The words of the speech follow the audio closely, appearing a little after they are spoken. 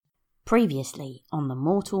Previously on the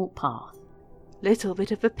Mortal Path. Little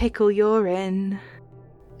bit of a pickle you're in.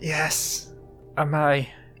 Yes. My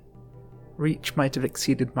reach might have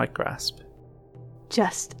exceeded my grasp.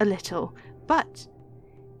 Just a little. But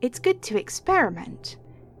it's good to experiment.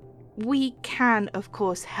 We can, of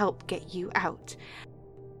course, help get you out.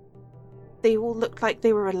 They all looked like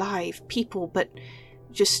they were alive, people, but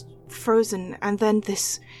just frozen. And then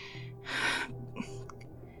this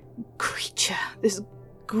creature, this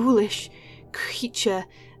ghoulish creature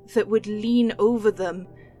that would lean over them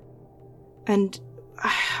and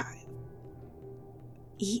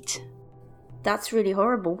eat. That's really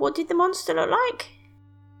horrible. What did the monster look like?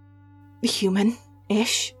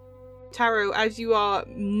 Human-ish. Taro, as you are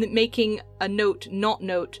making a not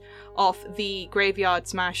note of the graveyard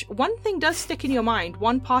smash, one thing does stick in your mind,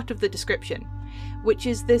 one part of the description, which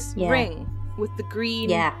is this ring with the green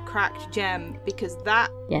cracked gem, because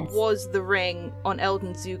that was the ring on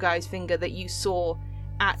Eldon Zugai's finger that you saw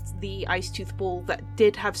at the Ice Tooth Ball that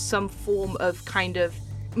did have some form of kind of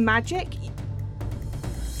magic.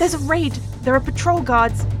 There's a raid. There are patrol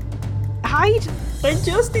guards. Hide. I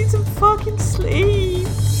just need some fucking sleep.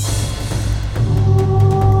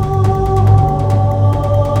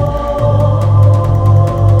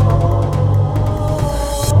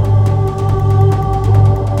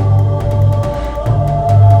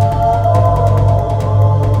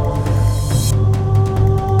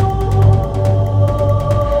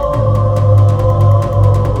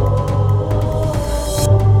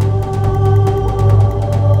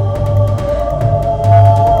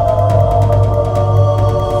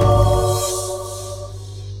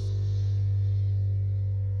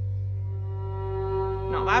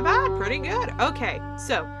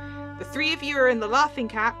 So, the three of you are in the Laughing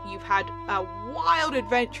Cat. You've had a wild,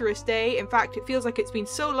 adventurous day. In fact, it feels like it's been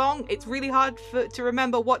so long, it's really hard to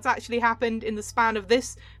remember what's actually happened in the span of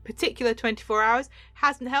this particular 24 hours.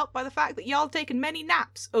 Hasn't helped by the fact that y'all taken many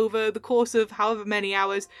naps over the course of however many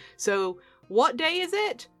hours. So, what day is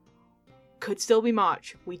it? Could still be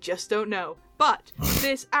March. We just don't know. But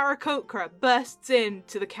this Aarakocra bursts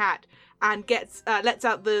into the cat and lets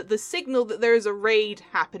out the signal that there is a raid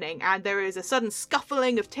happening, and there is a sudden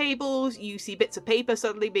scuffling of tables. You see bits of paper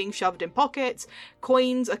suddenly being shoved in pockets,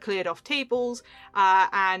 coins are cleared off tables,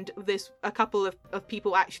 and a couple of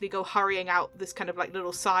people actually go hurrying out this kind of like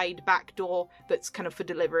little side back door that's kind of for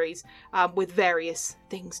deliveries, with various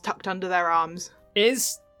things tucked under their arms.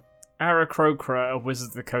 Is Aarakocra a Wizard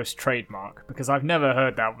of the Coast trademark? Because I've never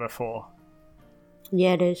heard that before.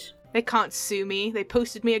 Yeah, it is. They can't sue me. They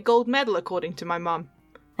posted me a gold medal, according to my mum.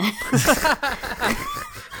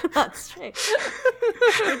 That's true.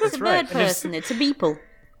 It's a bird person. It's a beeple.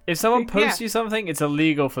 If someone posts you something, it's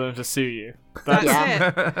illegal for them to sue you. That's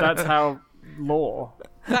it. That's how law.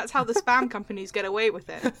 That's how the spam companies get away with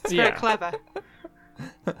it. It's very clever.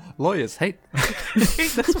 Lawyers hate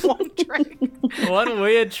That's one trick. One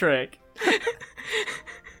weird trick.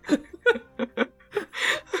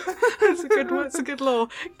 That's a good one. It's a good law.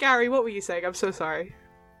 Gary, what were you saying? I'm so sorry.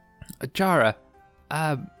 Jara,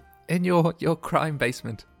 in your crime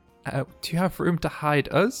basement, do you have room to hide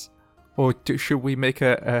us? Or should we make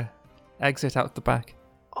a exit out the back?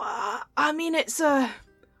 I mean, it's sort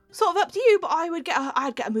of up to you, but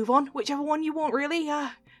I'd get a move on. Whichever one you want, really.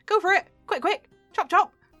 Go for it. Quick.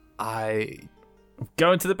 Chop. I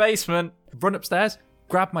go into the basement. Run upstairs,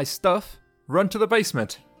 grab my stuff, run to the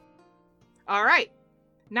basement. All right.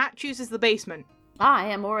 Nat chooses the basement. I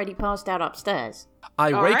am already passed out upstairs.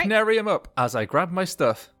 I wake Nerium up as I grab my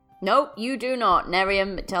stuff. Nope, you do not.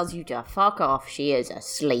 Nerium tells you to fuck off. She is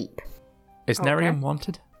asleep. Is Nerium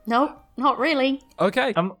wanted? Nope, not really.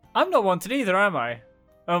 Okay. I'm not wanted either, am I?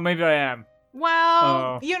 Oh, maybe I am.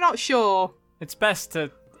 Well, you're not sure. It's best to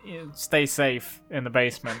stay safe in the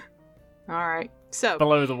basement. All right. So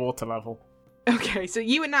below the water level. Okay, so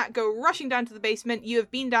you and Nat go rushing down to the basement. You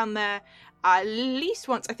have been down there at least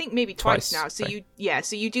once, I think maybe twice now. So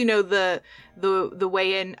you do know the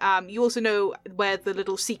way in. You also know where the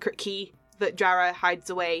little secret key that Jara hides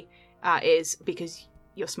away is, because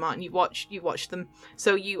you're smart and you watch them.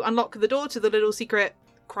 So you unlock the door to the little secret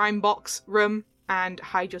crime box room and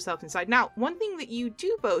hide yourself inside. Now, one thing that you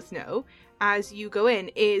do both know as you go in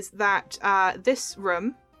is that this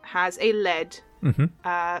room has a lead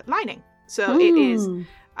lining. So it is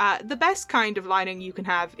the best kind of lining you can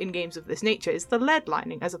have in games of this nature is the lead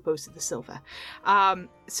lining as opposed to the silver.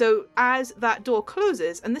 So as that door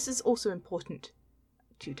closes, and this is also important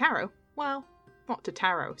to Taro, well, not to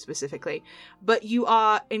Taro specifically, but you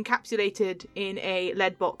are encapsulated in a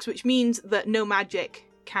lead box, which means that no magic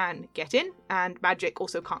can get in, and magic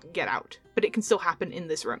also can't get out. But it can still happen in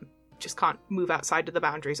this room. Just can't move outside of the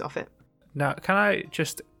boundaries of it. Now, can I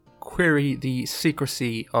just query the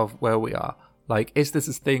secrecy of where we are? Like, is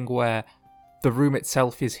this thing where the room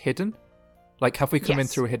itself is hidden? Like, have we come in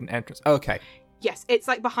through a hidden entrance? Okay. Yes, it's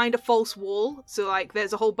like behind a false wall. So like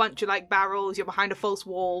there's a whole bunch of like barrels, you're behind a false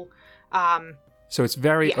wall. So it's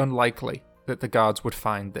very unlikely that the guards would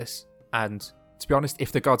find this. And to be honest,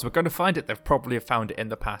 if the guards were going to find it, they've probably found it in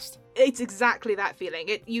the past. It's exactly that feeling.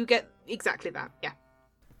 You get exactly that, yeah.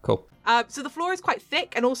 Cool. So the floor is quite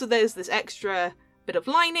thick, and also there's this extra bit of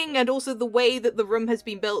lining, and also the way that the room has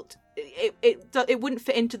been built, it wouldn't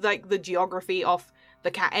fit into like the geography of the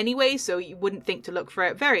cat anyway, so you wouldn't think to look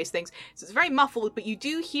for various things. So it's very muffled, but you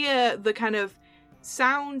do hear the kind of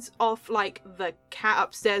sounds of like the cat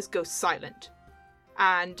upstairs go silent.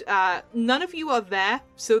 And none of you are there,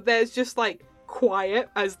 so there's just like quiet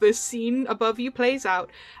as this scene above you plays out.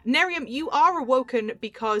 Nerium, you are awoken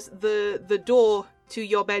because the door to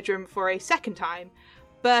your bedroom for a second time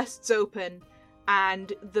bursts open,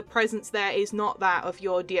 and the presence there is not that of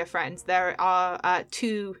your dear friends. There are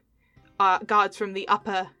two guards from the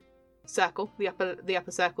upper circle, the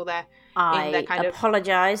upper circle there. I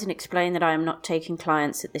apologise and explain that I am not taking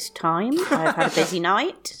clients at this time. I've had a busy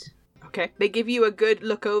night. Okay. They give you a good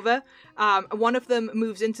look over. One of them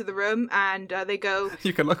moves into the room and they go,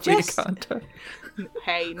 You can look, but you can't.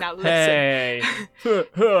 Hey, now listen. Hey.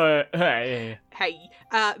 Hey. Hey.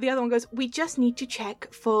 The other one goes, we just need to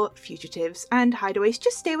check for fugitives and hideaways.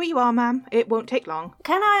 Just stay where you are, ma'am. It won't take long.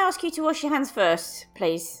 Can I ask you to wash your hands first,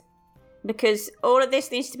 please? Because all of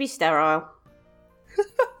this needs to be sterile.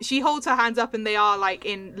 She holds her hands up and they are like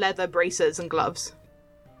in leather braces and gloves.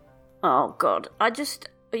 Oh, God.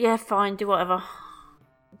 Yeah, fine, do whatever.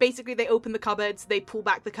 Basically, they open the cupboards, they pull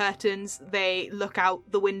back the curtains, they look out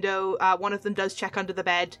the window. One of them does check under the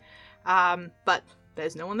bed, but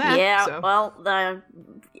there's no one there. Yeah, so. Well, they're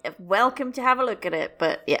welcome to have a look at it,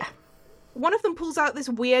 but yeah. One of them pulls out this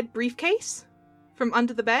weird briefcase from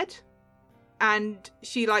under the bed, and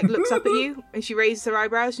she like looks up at you, and she raises her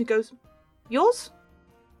eyebrows and goes, yours?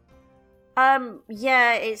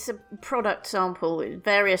 Yeah, it's a product sample with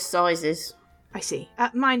various sizes. I see.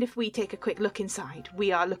 Mind if we take a quick look inside?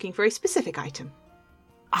 We are looking for a specific item.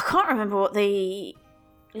 I can't remember what the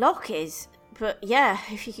lock is, but yeah,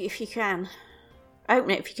 if you can. Open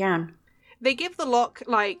it if you can. They give the lock,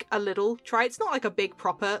 like, a little try. It's not like a big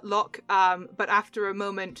proper lock, but after a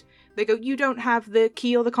moment, they go, you don't have the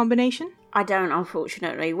key or the combination? I don't,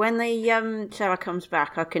 unfortunately. When the seller comes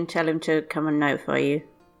back, I can tell him to come and notify you.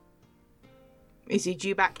 Is he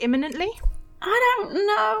due back imminently? I don't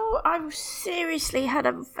know. I've seriously had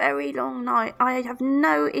a very long night. I have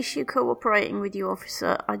no issue cooperating with you,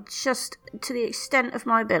 officer. I just, to the extent of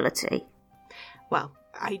my ability. Well,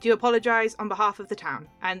 I do apologise on behalf of the town.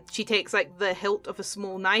 And she takes, like, the hilt of a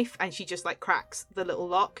small knife and she just, like, cracks the little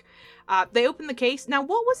lock. They open the case. Now,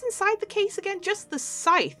 what was inside the case again? Just the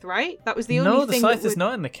scythe, right? That was the only thing. No, the scythe is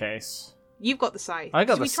not in the case. You've got the scythe. I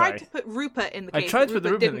got the scythe. We tried scythe. to put Rupert in the case. I tried to put the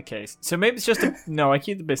Rupert in the case. So maybe it's just No, I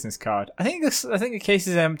keep the business card. I think the case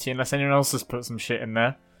is empty unless anyone else has put some shit in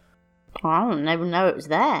there. I don't even know it was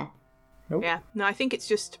there. Nope. Yeah, no, I think it's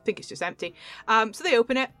just empty. So they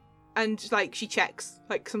open it, and like she checks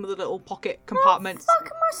like some of the little pocket compartments. Oh,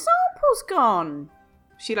 fuck, my sample's gone.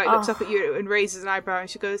 She like looks up at you and raises an eyebrow, and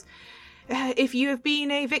she goes, "If you have been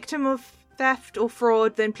a victim of theft or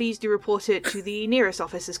fraud, then please do report it to the nearest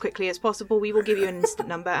office as quickly as possible. We will give you an instant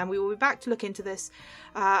number, and we will be back to look into this.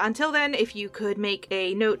 Until then, if you could make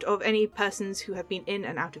a note of any persons who have been in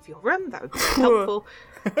and out of your room, that would be helpful."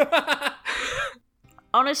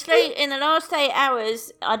 Honestly, in the last 8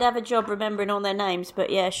 hours, I'd have a job remembering all their names, but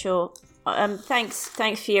yeah, sure. Thanks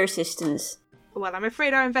for your assistance. Well, I'm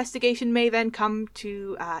afraid our investigation may then come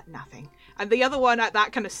to nothing. And the other one at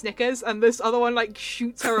that kind of snickers, and this other one like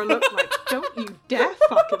shoots her a look like, don't you dare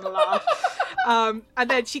fucking laugh. And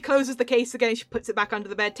then she closes the case again, she puts it back under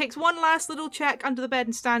the bed, takes one last little check under the bed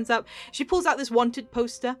and stands up. She pulls out this wanted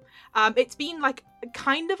poster. It's been like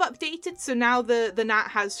kind of updated, so now the Nat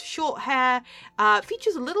has short hair,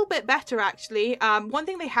 features a little bit better actually. One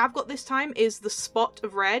thing they have got this time is the spot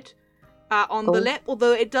of red on the lip,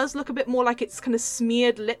 although it does look a bit more like it's kind of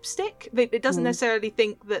smeared lipstick. It doesn't necessarily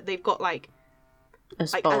think that they've got like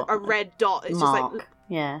a red dot. It's mark. just like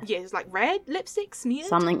yeah, it's like red lipstick smeared.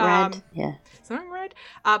 Something red, yeah. Something red.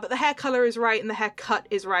 But the hair colour is right and the haircut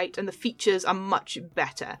is right and the features are much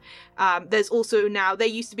better. There's also now, there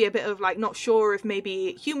used to be a bit of like not sure if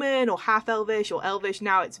maybe human or half elvish or elvish.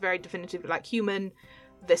 Now it's very definitively like human,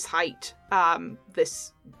 this height,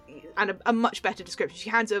 this, and a much better description. She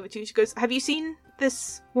hands it over to you. She goes, "Have you seen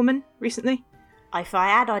this woman recently?" If I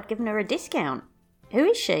had, I'd given her a discount. Who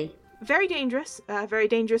is she? very dangerous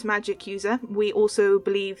magic user. We also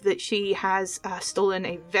believe that she has stolen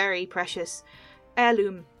a very precious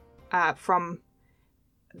heirloom from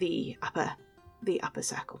the upper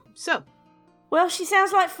circle. So, well, she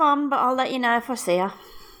sounds like fun, but I'll let you know if I see her.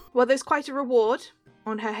 Well, there's quite a reward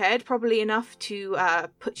on her head, probably enough to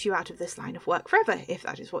put you out of this line of work forever, if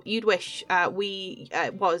that is what you'd wish.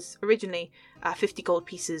 Was originally 50 gold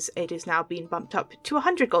pieces. It is now being bumped up to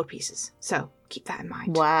 100 gold pieces. So keep that in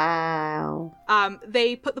mind. Wow.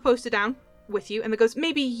 They put the poster down with you, and they goes,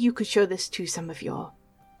 maybe you could show this to some of your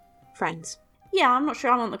friends. Yeah, I'm not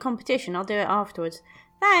sure I want the competition. I'll do it afterwards.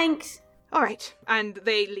 Thanks. All right, and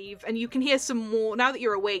they leave, and you can hear some more. Now that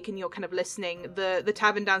you're awake and you're kind of listening, the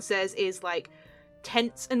tavern downstairs is like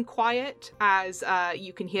tense and quiet, as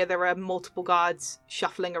you can hear there are multiple guards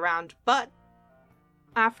shuffling around. But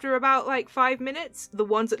after about 5 minutes, the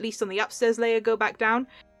ones at least on the upstairs layer go back down.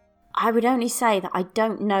 I would only say that I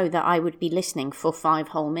don't know that I would be listening for 5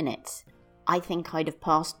 whole minutes. I think I'd have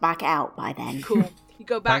passed back out by then. Cool. You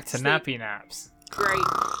go back to sleep. nappy naps. Great.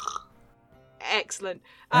 Excellent.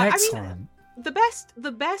 Excellent. I mean,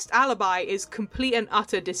 the best alibi is complete and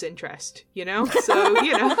utter disinterest, you know? So,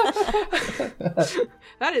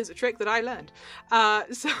 that is a trick that I learned.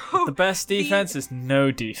 So the best defense is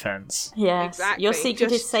no defense. Yes. Exactly. Your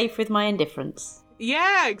secret is safe with my indifference.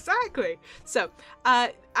 Yeah, exactly. So,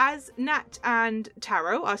 as Nat and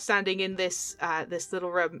Taro are standing in this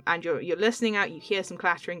little room, and you're listening out, you hear some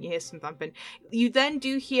clattering, you hear some thumping. You then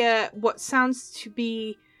do hear what sounds to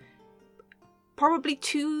be probably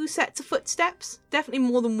 2 sets of footsteps. Definitely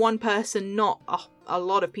more than one person, not a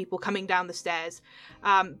lot of people coming down the stairs.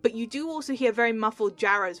 But you do also hear very muffled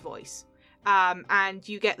Jarrah's voice. And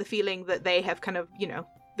you get the feeling that they have kind of,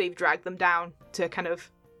 they've dragged them down to kind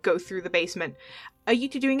of go through the basement. Are you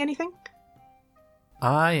two doing anything?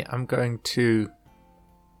 I am going to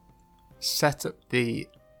set up the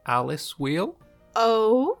Alice wheel.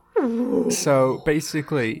 Oh. So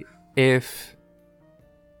basically, if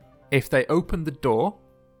they open the door,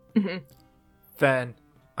 then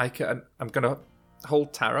I'm going to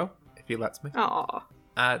hold Taro, if he lets me. Aww.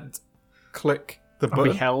 And click the Are we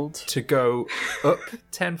button held? to go up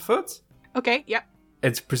 10 foot. Okay, yep.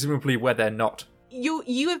 It's presumably where they're not.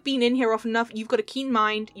 You have been in here often enough. You've got a keen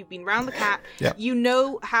mind. You've been round the cat. Yeah. You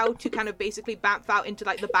know how to kind of basically bamf out into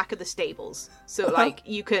the back of the stables. So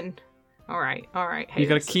you can. All right. Hey, You've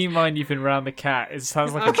got a keen mind. You've been round the cat. It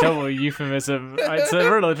sounds like a double euphemism. It's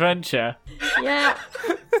a real adventure. Yeah.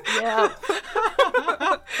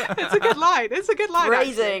 It's a good line.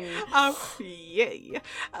 Phrasing. Yay.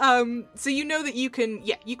 So you know that you can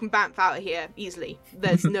bamf out of here easily.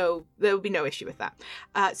 There will be no issue with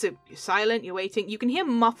that. So you're silent, you're waiting. You can hear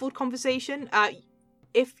muffled conversation.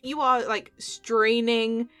 If you are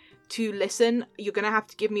straining to listen, you're going to have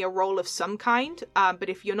to give me a roll of some kind. But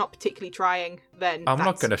if you're not particularly trying, then I'm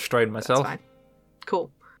not going to strain myself. That's fine. Cool.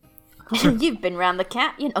 You've been round the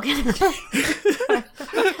cat. You're not going to.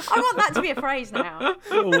 I want that to be a phrase now.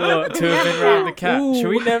 What, to have been round the cat? Ooh.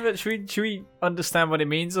 Should we understand what it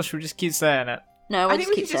means, or should we just keep saying it? No, I think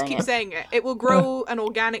we should just keep saying it. It will grow an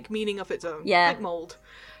organic meaning of its own. Yeah. Like mold.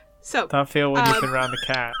 So don't feel when you've been round the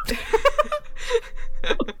cat.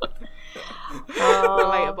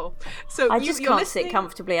 Relatable. So I just can't sit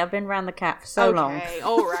comfortably. I've been around the cat for so long. Okay,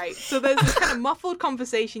 all right. So there's this kind of muffled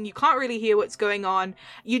conversation. You can't really hear what's going on.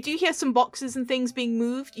 You do hear some boxes and things being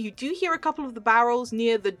moved. You do hear a couple of the barrels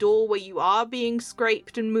near the door where you are being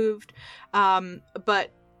scraped and moved.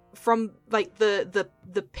 But from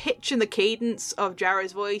the pitch and the cadence of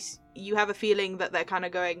Jarrah's voice, you have a feeling that they're kind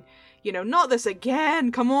of going, not this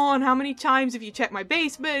again. Come on, how many times have you checked my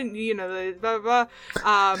basement? Blah, blah,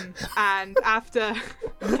 blah. And after...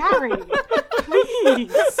 Gary,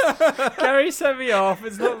 please. Gary set me off.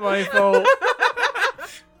 It's not my fault.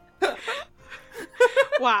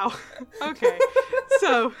 Wow. Okay.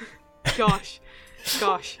 So, gosh.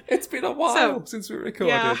 It's been a while since we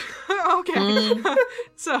recorded. Yeah. Okay.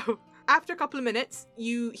 So... After a couple of minutes,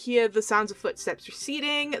 you hear the sounds of footsteps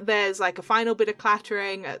receding. There's a final bit of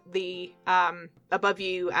clattering at the above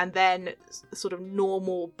you, and then sort of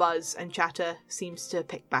normal buzz and chatter seems to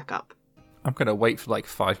pick back up. I'm going to wait for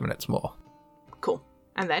 5 minutes more. Cool.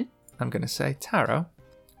 And then? I'm going to say, Taro,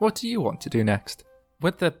 what do you want to do next?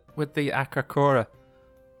 With the Akakora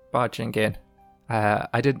barging in,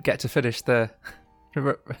 I didn't get to finish the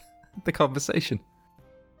conversation.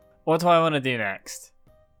 What do I want to do next?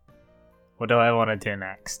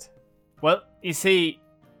 Well, you see,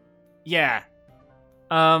 yeah.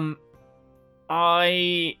 I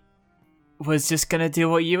was just gonna do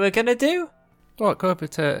what you were gonna do. What, go over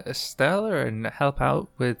to Estella and help out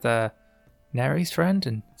with Neri's friend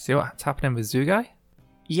and see what's happening with Zugai?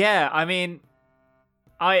 Yeah, I mean,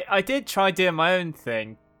 I did try doing my own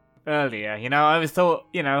thing earlier. I always thought,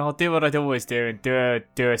 I'll do what I'd always do and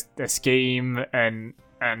do a scheme and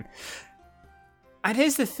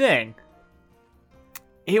here's the thing.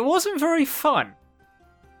 It wasn't very fun.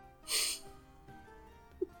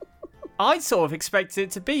 I sort of expected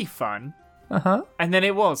it to be fun. Uh-huh. And then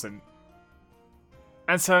it wasn't.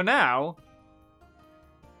 And so now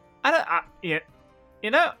I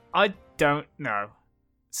don't know.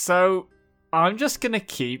 So I'm just going to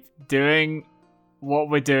keep doing what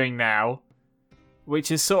we're doing now,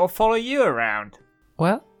 which is sort of follow you around.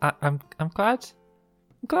 Well, I'm glad.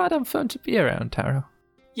 I'm glad I'm fun to be around, Taro.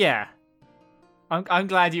 Yeah. I'm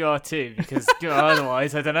glad you are too, because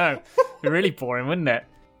otherwise, I don't know. It'd be really boring, wouldn't it?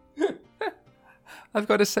 I've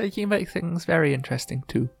got to say, you make things very interesting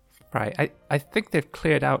too. Right, I think they've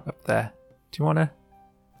cleared out up there. Do you want to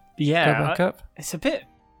go back up? It's a bit...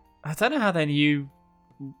 I don't know how they knew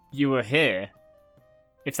you were here,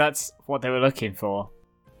 if that's what they were looking for.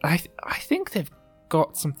 I think they've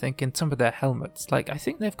got something in some of their helmets. Like, I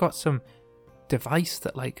think they've got some device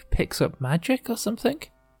that, like, picks up magic or something.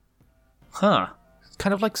 Huh. It's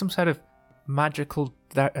kind of like some sort of magical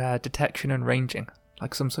detection and ranging.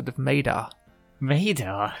 Like some sort of Madar.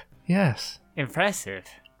 Madar? Yes. Impressive.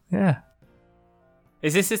 Yeah.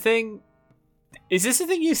 Is this a thing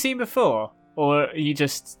you've seen before? Or are you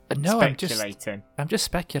just speculating? I'm just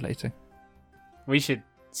speculating. We should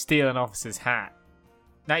steal an officer's hat.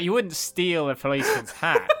 Now, you wouldn't steal a policeman's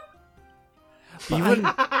hat. You wouldn't...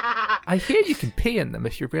 I hear you can pee in them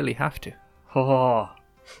if you really have to. Oh.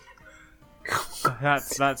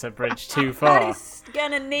 That's a bridge too far. That is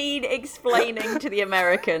gonna need explaining to the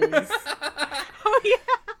Americans. Oh, yeah.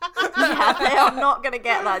 Yeah, they are not gonna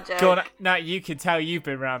get that joke. Go on, now you can tell you've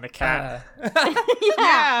been around the cat.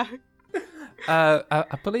 Yeah.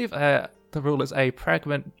 I believe the rule is a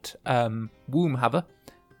pregnant womb haver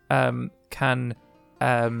can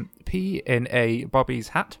pee in a Bobby's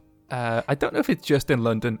hat. I don't know if it's just in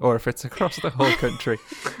London or if it's across the whole country.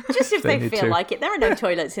 Just if they feel like it. There are no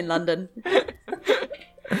toilets in London.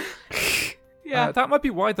 Yeah. That might be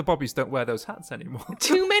why the Bobbies don't wear those hats anymore.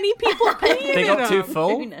 Too many people peeing They in got too them.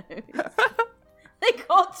 full? Who knows? They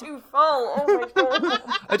got too full. Oh my god.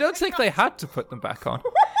 I don't think they had to put them back on.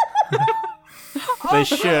 They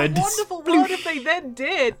should. Wonderful world if they then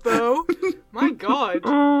did, though. My god.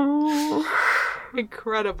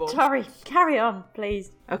 Incredible. Sorry, carry on,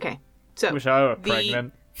 please. Okay, so Wish I were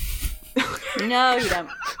pregnant. No, you don't.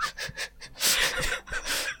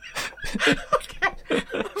 Okay,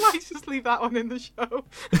 I might just leave that one in the show.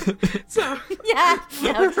 So Yeah,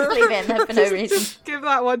 just leave it in there for no reason. just give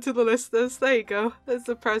that one to the listeners. There you go. There's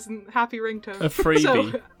the present happy ringtone. A freebie.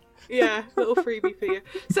 So, yeah, little freebie for you.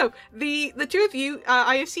 So the two of you,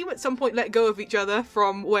 I assume at some point let go of each other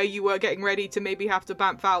from where you were getting ready to maybe have to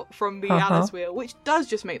bamf out from the Alice wheel, which does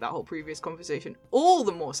just make that whole previous conversation all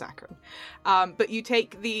the more saccharine. But you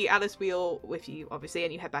take the Alice wheel with you, obviously,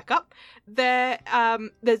 and you head back up.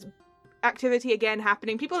 There's activity again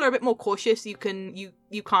happening. People are a bit more cautious. You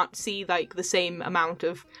can't see like the same amount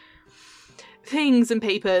of things and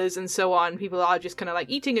papers and so on. People are just kind of like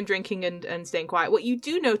eating and drinking and staying quiet. What you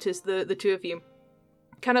do notice, the two of you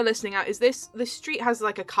kind of listening out, is this street has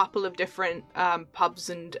like a couple of different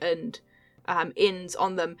pubs and inns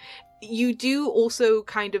on them. You do also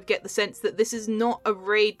kind of get the sense that this is not a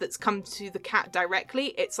raid that's come to the cat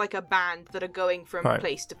directly. It's like a band that are going from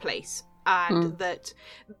place to place. And that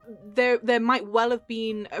there might well have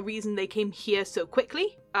been a reason they came here so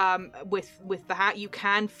quickly with the hat. You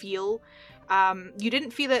can feel... you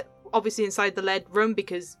didn't feel it, obviously, inside the lead room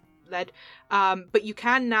because lead, but you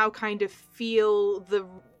can now kind of feel the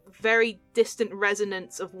very distant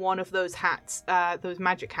resonance of one of those hats, those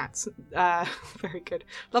magic hats. Very good.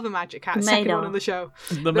 Love a magic hat. Second one on the show.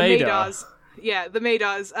 The Madars. Yeah, the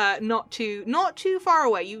Madars. Not too far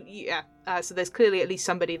away. So there's clearly at least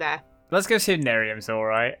somebody there. Let's go see if Nerium's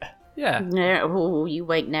alright. Yeah. Oh, you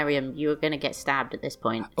wake Nerium. You're going to get stabbed at this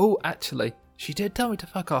point. Oh, actually, she did tell me to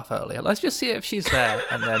fuck off earlier. Let's just see if she's there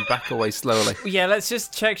and then back away slowly. Yeah, let's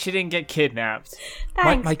just check she didn't get kidnapped.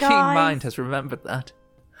 Thanks, My keen guys. mind has remembered that.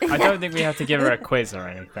 I don't think we have to give her a quiz or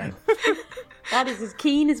anything. That is as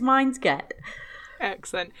keen as minds get.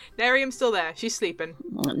 Excellent. Nerium's still there. She's sleeping.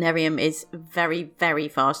 Nerium is very, very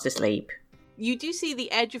fast asleep. You do see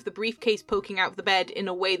the edge of the briefcase poking out of the bed in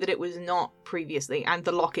a way that it was not previously, and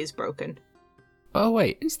the lock is broken. Oh,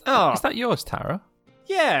 wait. Is that yours, Tara?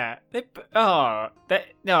 Yeah. They broke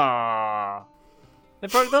the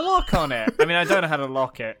lock on it. I mean, I don't know how to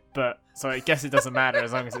lock it, but so I guess it doesn't matter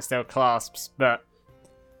as long as it still clasps, but...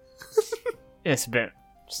 It's a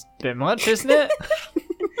bit much, isn't it?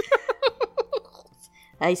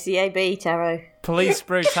 ACAB, Taro. Police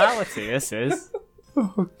brutality, this is.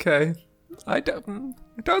 Okay. I don't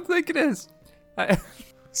think it is.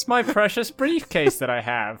 It's my precious briefcase that I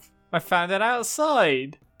have. I found it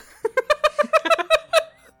outside.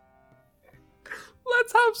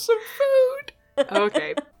 Let's have some food.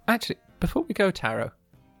 Okay. Actually, before we go, Taro,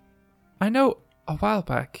 I know a while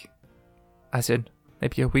back, as in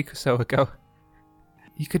maybe a week or so ago,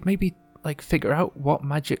 you could maybe figure out what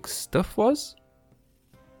magic stuff was.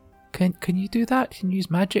 Can you do that? Can you use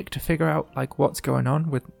magic to figure out what's going on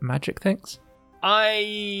with magic things?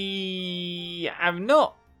 I am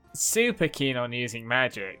not super keen on using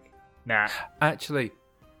magic. Nah. Actually,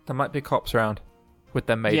 there might be cops around with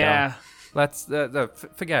them made Yeah. Let's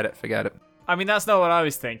forget it. I mean, that's not what I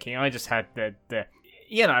was thinking. I just had the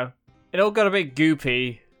it all got a bit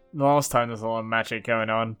goopy last time. There's a lot of magic going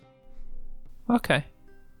on. Okay.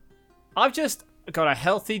 I've just got a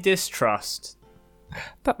healthy distrust.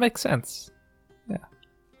 That makes sense. Yeah.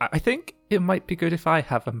 I think it might be good if I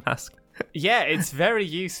have a mask. Yeah, it's very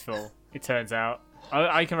useful, it turns out.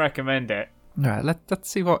 I can recommend it. Alright, let's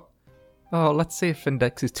see what... Oh, let's see if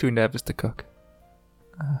Index is too nervous to cook.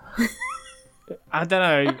 I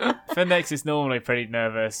don't know. Findex is normally pretty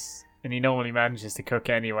nervous, and he normally manages to cook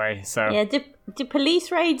anyway, so... Yeah, do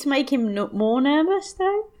police raids make him more nervous,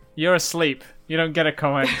 though? You're asleep. You don't get a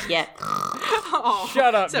comment. Yeah.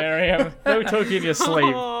 Shut up, Nerium. No talking in your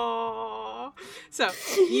sleep. So,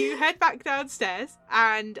 you head back downstairs,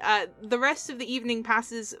 and the rest of the evening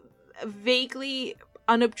passes vaguely,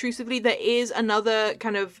 unobtrusively. There is another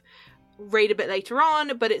kind of raid a bit later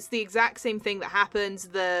on, but it's the exact same thing that happens.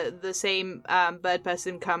 The same bird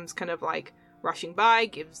person comes kind of rushing by,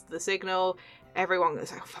 gives the signal. Everyone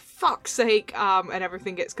goes, oh, for fuck's sake, and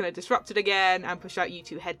everything gets kind of disrupted again, and push out. You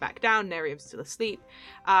two head back down. Nerium's still asleep.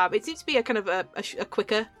 It seems to be a kind of a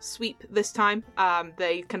quicker sweep this time.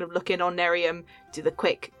 They kind of look in on Nerium, do the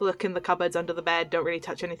quick look in the cupboards under the bed, don't really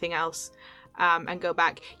touch anything else, and go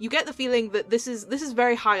back. You get the feeling that this is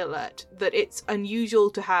very high alert, that it's very unusual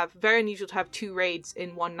to have two raids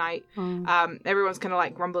in one night. Everyone's kind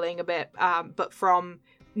of grumbling a bit, but from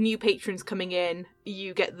new patrons coming in,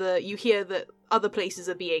 you hear that other places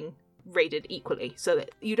are being raided equally, so that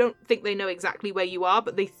you don't think they know exactly where you are,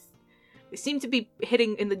 but they seem to be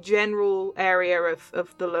hitting in the general area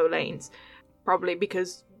of the low lanes, probably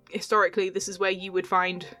because historically this is where you would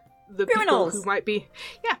find the criminals. People who might be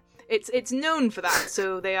it's known for that,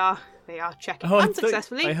 so they are checking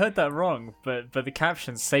unsuccessfully. I heard that wrong, but the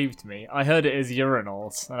caption saved me. I heard it as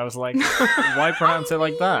urinals, and I was like, why pronounce it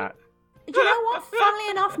like that? You know what? Funnily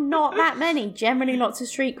enough, not that many. Generally, lots of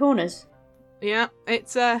street corners. Yeah,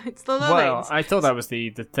 it's the low well, lanes. I thought that was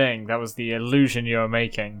the thing. That was the illusion you were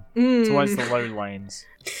making. So why it's the low lanes?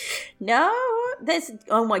 No,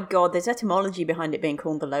 oh my god, there's etymology behind it being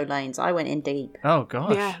called the low lanes. I went in deep. Oh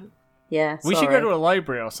gosh. Yeah. We should go to a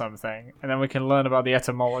library or something, and then we can learn about the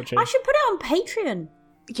etymology. I should put it on Patreon.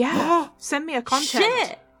 Yeah, send me a content.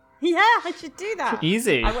 Shit. Yeah, I should do that.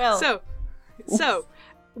 Easy. I will. So.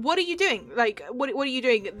 What are you doing? What are you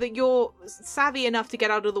doing? That you're savvy enough to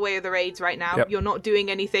get out of the way of the raids right now. Yep. You're not doing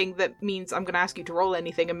anything that means I'm going to ask you to roll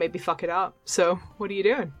anything and maybe fuck it up. So, what are you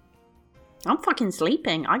doing? I'm fucking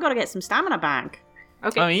sleeping. I gotta get some stamina back.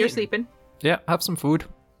 Okay, you're sleeping. Yeah, have some food.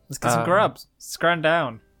 Let's get some grubs. Scran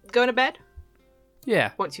down. Going to bed?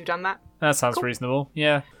 Yeah. Once you've done that. That sounds Cool. reasonable.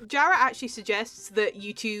 Yeah. Jarrett actually suggests that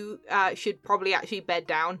you two should probably actually bed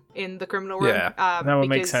down in the criminal room. Yeah, that would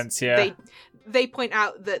make sense, yeah. They point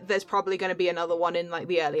out that there's probably going to be another one in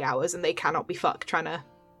the early hours, and they cannot be fucked trying to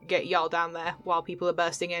get y'all down there while people are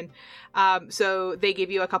bursting in. So they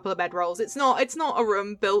give you a couple of bedrolls. It's not a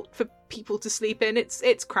room built for people to sleep in.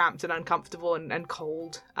 It's cramped and uncomfortable and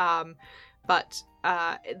cold. But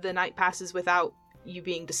the night passes without you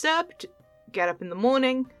being disturbed. Get up in the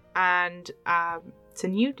morning, and it's a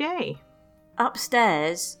new day.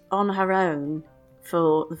 Upstairs on her own,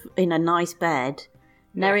 in a nice bed.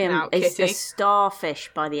 Nerium is a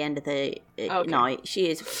starfish by the end of the night. She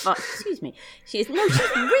is. Excuse me. She's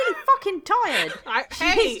really fucking tired.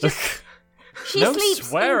 She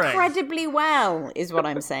sleeps incredibly well, is what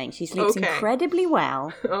I'm saying. She sleeps incredibly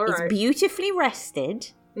well. All right. Is beautifully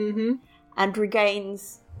rested. Mm-hmm. And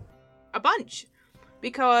regains a bunch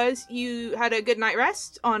because you had a good night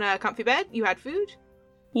rest on a comfy bed. You had food.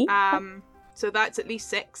 So that's at least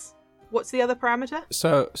 6. What's the other parameter?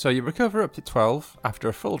 So you recover up to 12 after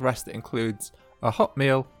a full rest that includes a hot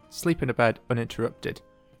meal, sleep in a bed uninterrupted.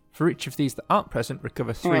 For each of these that aren't present,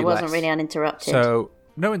 recover 3 less. It wasn't really uninterrupted. So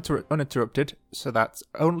uninterrupted, so that's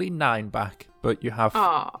only 9 back, but you have...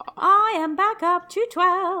 I am back up to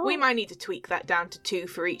 12. We might need to tweak that down to 2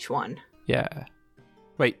 for each one. Yeah.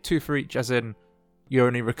 Wait, 2 for each, as in you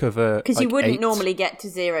only recover because you wouldn't 8? normally get to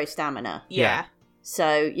 0 stamina. Yeah.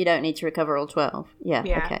 So you don't need to recover all 12. Yeah.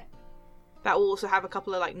 Okay. That will also have a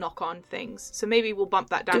couple of knock-on things. So maybe we'll bump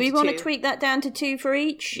that down to 2. Do we want to tweak that down to 2 for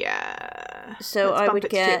each? Yeah. So I would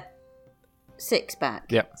get 6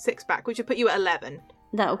 back. Yeah. 6 back, which would put you at 11.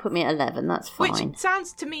 That will put me at 11. That's fine. Which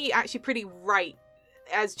sounds to me actually pretty right,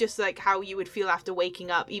 as just how you would feel after waking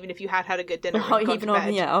up, even if you had a good dinner.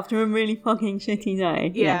 After a really fucking shitty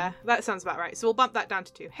day. Yeah, that sounds about right. So we'll bump that down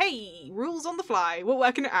to 2. Hey, rules on the fly. We're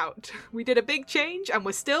working it out. We did a big change, and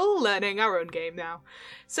we're still learning our own game now.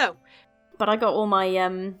 So... But I got all my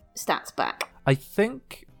stats back. I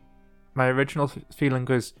think my original feeling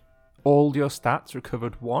was all your stats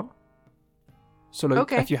recovered 1. So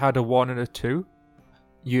if you had a 1 and a 2,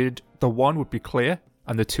 the 1 would be clear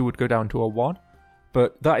and the 2 would go down to a 1.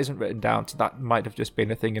 But that isn't written down, so that might have just been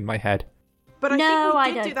a thing in my head. But I think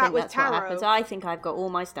we did do that with Taro. I think I've got all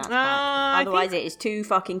my stats back. Otherwise, it is too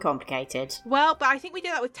fucking complicated. Well, but I think we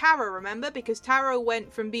did that with Taro, remember? Because Taro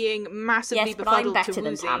went from being massively befuddled to woozy.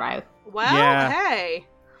 Yes, but I'm better than Taro.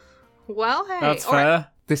 Well, hey. That's fair. Right.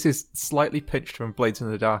 This is slightly pinched from Blades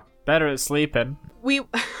in the Dark. Better at sleeping.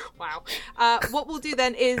 Wow. What we'll do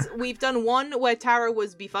then is we've done one where Taro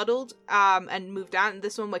was befuddled and moved down, and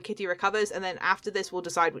this one where Kitty recovers, and then after this we'll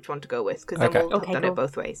decide which one to go with, because then we'll have done it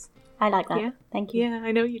both ways. I like that. Yeah. Thank you. Yeah,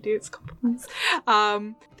 I know you do. It's compromise.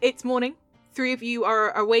 It's morning. 3 of you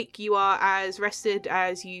are awake. You are as rested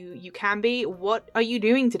as you can be. What are you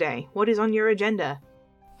doing today? What is on your agenda?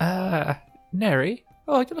 Neri?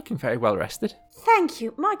 Oh, you're looking very well rested. Thank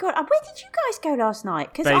you. My God, where did you guys go last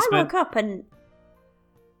night? Because I woke up and...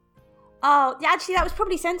 Oh, actually, that was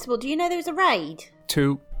probably sensible. Do you know there was a raid?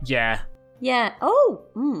 2. Yeah. Yeah. Oh,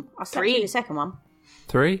 I slept 3. through the second one.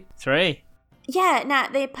 3. Yeah, now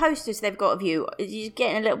the posters they've got of you is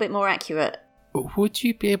getting a little bit more accurate. Would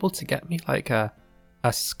you be able to get me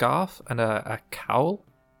a scarf and a cowl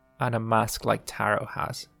and a mask like Taro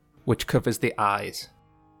has, which covers the eyes?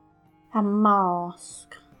 A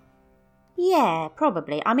mask? Yeah,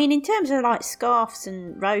 probably. I mean, in terms of scarves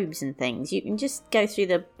and robes and things, you can just go through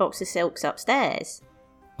the box of silks upstairs.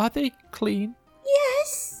 Are they clean?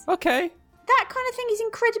 Yes. Okay. That kind of thing is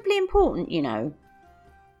incredibly important, you know.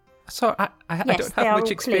 So I don't have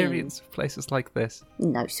much experience of places like this.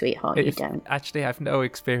 No, sweetheart, you don't. Actually, I have no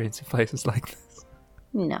experience of places like this.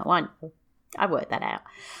 No, I know. I worked that out.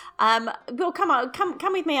 Well,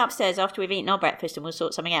 come with me upstairs after we've eaten our breakfast and we'll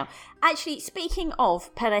sort something out. Actually, speaking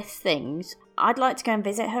of Pelleth's things, I'd like to go and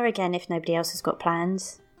visit her again if nobody else has got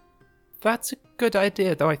plans. That's a good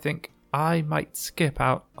idea, though I think I might skip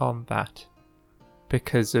out on that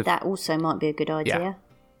because of... That also might be a good idea. Yeah.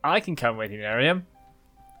 I can come with you, Nerium.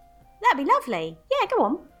 That'd be lovely. Yeah, go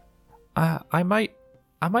on. I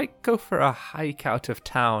might go for a hike out of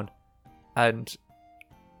town and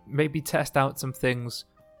maybe test out some things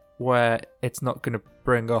where it's not going to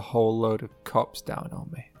bring a whole load of cops down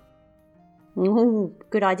on me. Ooh,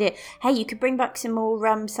 good idea. Hey, you could bring back some more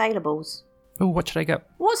sailables. Oh, what should I get?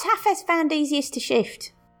 What's Hafez found easiest to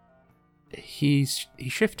shift? He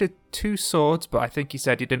shifted 2 swords, but I think he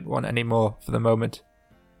said he didn't want any more for the moment.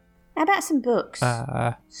 How about some books?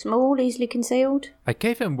 Small, easily concealed? I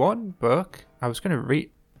gave him 1 book. I was going to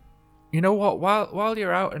read... You know what? While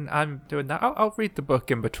you're out and I'm doing that, I'll read the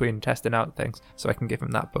book in between testing out things, so I can give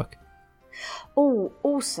him that book. Oh,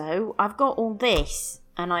 also, I've got all this,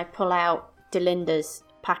 and I pull out Delinda's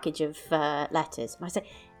package of letters. And I say,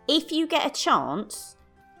 if you get a chance,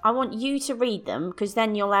 I want you to read them, because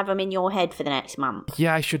then you'll have them in your head for the next month.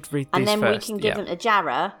 Yeah, I should read these and then first. We can give them to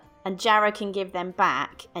Jarrah, and Jarrah can give them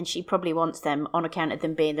back, and she probably wants them on account of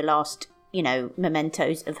them being the last,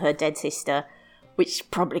 mementos of her dead sister, which is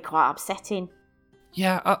probably quite upsetting.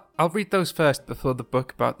 Yeah, I'll read those first before the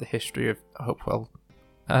book about the history of Hopewell.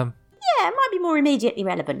 Yeah, it might be more immediately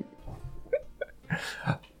relevant.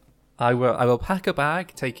 I will pack a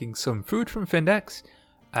bag, taking some food from Findex,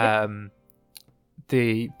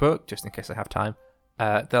 the book, just in case I have time,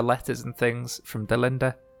 the letters and things from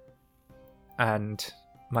Delinda, and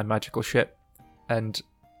my magical ship, and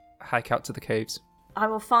hike out to the caves. I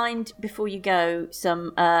will find, before you go,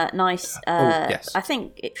 some nice, yes. I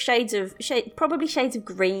think probably shades of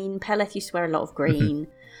green. Pelleth used to wear a lot of green.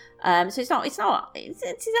 So it's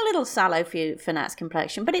a little sallow for Nat's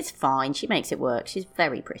complexion, but it's fine. She makes it work. She's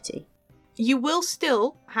very pretty. You will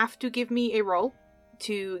still have to give me a roll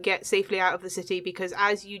to get safely out of the city, because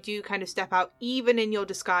as you do kind of step out, even in your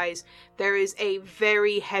disguise, there is a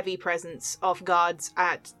very heavy presence of guards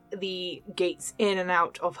at the gates in and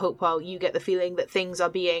out of Hopewell. You get the feeling that things are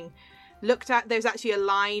being looked at. There's actually a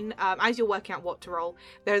line, as you're working out what to roll,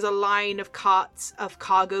 there's a line of carts of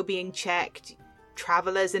cargo being checked,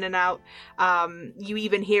 travelers in and out. You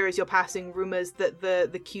even hear as you're passing rumors that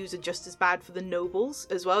the queues are just as bad for the nobles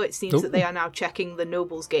as well. It seems that they are now checking the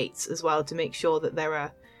nobles' gates as well to make sure that there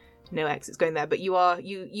are no exits going there. But you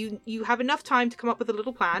have enough time to come up with a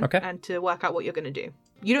little plan and to work out what you're going to do.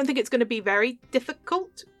 You don't think it's going to be very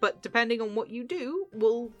difficult, but depending on what you do,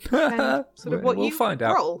 will depend sort of what you find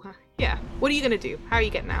out. Roll. Yeah. What are you going to do? How are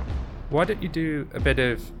you getting out? Why don't you do a bit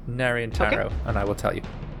of Nerium and Taro, and I will tell you.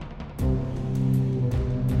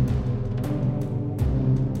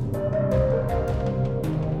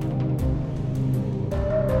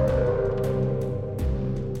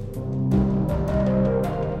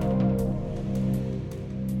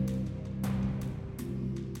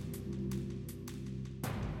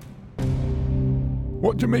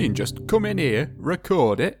 What do you mean, just come in here,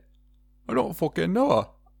 record it? I don't fucking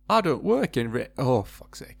know. I don't work in oh,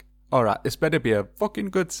 fuck's sake. Alright, this better be a fucking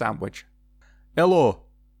good sandwich. Hello,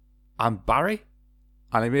 I'm Barry,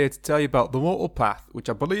 and I'm here to tell you about the Mortal Path, which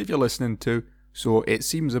I believe you're listening to, so it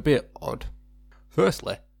seems a bit odd.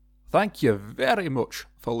 Firstly, thank you very much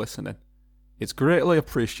for listening. It's greatly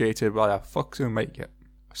appreciated by the fucks who make it.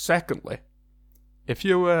 Secondly, if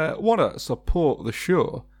you want to support the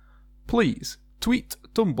show, please tweet,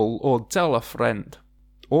 tumble, or tell a friend.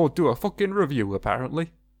 Or do a fucking review,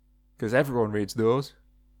 apparently. Because everyone reads those.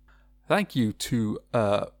 Thank you to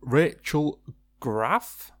Rachel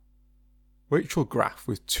Graff. Rachel Graff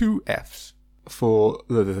with 2 Fs for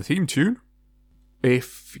the theme tune.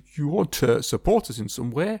 If you want to support us in some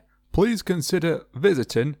way, please consider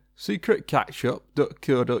visiting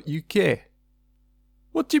secretcatchup.co.uk.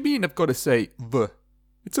 What do you mean I've got to say the?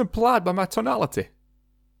 It's implied by my tonality.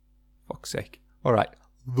 Fuck's sake. Alright,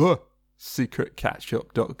 the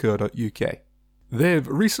secretcatchup.co.uk. They've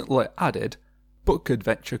recently added book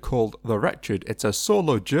adventure called The Wretched. It's a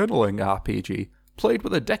solo journaling RPG played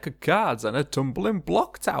with a deck of cards and a tumbling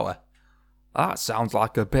block tower. That sounds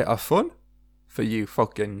like a bit of fun for you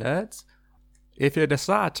fucking nerds. If you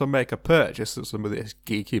decide to make a purchase of some of this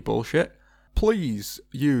geeky bullshit, please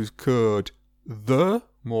use code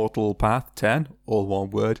THEMortalPath10, all one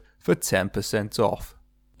word, for 10% off.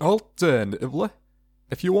 Alternatively,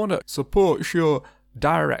 if you want to support the show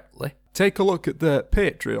directly, take a look at the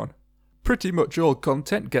Patreon. Pretty much all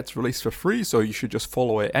content gets released for free, so you should just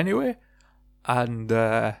follow it anyway. And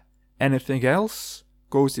anything else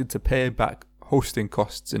goes into paying back hosting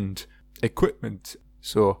costs and equipment.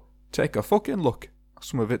 So take a fucking look.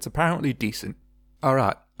 Some of it's apparently decent.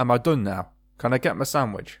 Alright, am I done now? Can I get my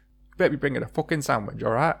sandwich? You better be bringing a fucking sandwich,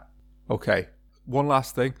 alright? Okay, one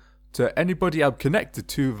last thing. To anybody I'm connected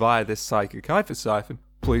to via this psychic hypersiphon,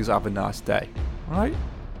 please have a nice day. Alright?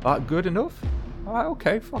 That good enough? Alright,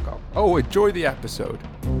 okay, fuck off. Oh, enjoy the episode.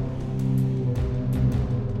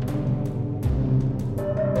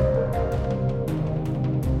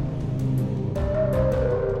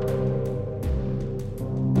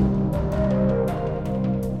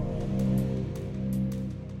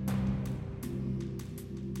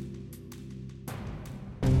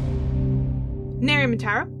 Nerium and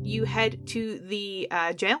Taro, you head to the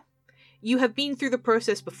jail. You have been through the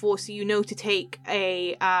process before, so you know to take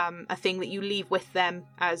a thing that you leave with them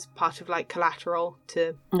as part of like collateral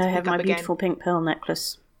to I have my again. beautiful pink pearl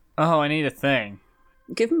necklace. Oh, I need a thing.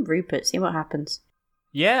 Give him Rupert, see what happens.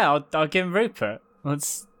 Yeah, I'll give him Rupert.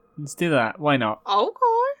 Let's do that. Why not?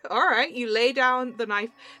 Okay, all right. You lay down the knife.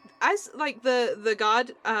 As like the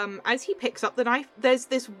guard, as he picks up the knife, there's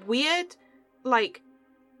this weird like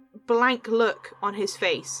blank look on his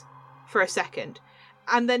face for a second,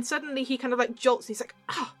 and then suddenly he kind of like jolts. He's like,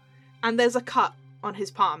 ah, and there's a cut on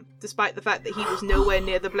his palm, despite the fact that he was nowhere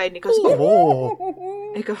near the blade. And he goes,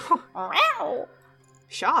 oh. He goes, oh.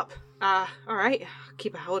 Sharp. All right,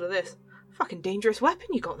 keep a hold of this. Fucking dangerous weapon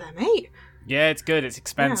you got there, mate. Yeah, it's good. It's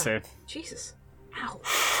expensive. Yeah. Jesus. Ow.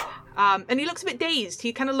 And he looks a bit dazed.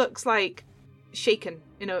 He kind of looks like shaken,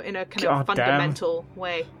 in a kind of fundamental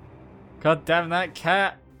way. God damn that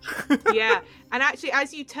cat. Yeah, and actually,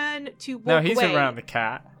 as you turn to walk away... No, he's away, around the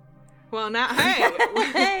cat. Well, now, hey!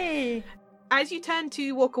 Hey! As you turn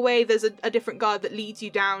to walk away, there's a different guard that leads you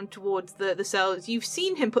down towards the cells. You've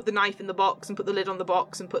seen him put the knife in the box and put the lid on the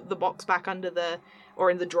box and put the box back under or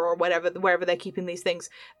in the drawer, wherever they're keeping these things.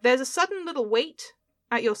 There's a sudden little weight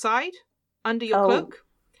at your side, under your cloak.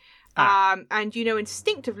 And you know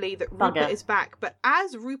instinctively that Rupert is back. But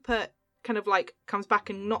as Rupert kind of like comes back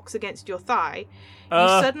and knocks against your thigh, you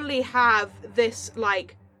suddenly have this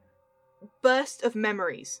like burst of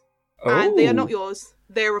memories. And they are not yours.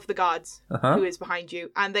 They're of the guards who is behind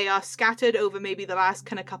you. And they are scattered over maybe the last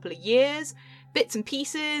kind of couple of years. Bits and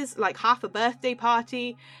pieces, like half a birthday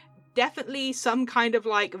party. Definitely some kind of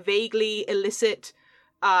like vaguely illicit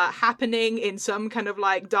happening in some kind of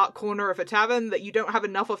like dark corner of a tavern that you don't have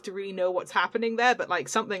enough of to really know what's happening there. But like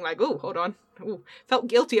something like, oh, hold on. Ooh, felt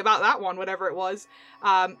guilty about that one, whatever it was.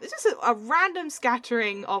 It's just a random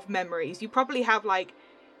scattering of memories. You probably have like,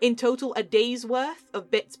 in total, a day's worth of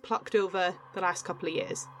bits plucked over the last couple of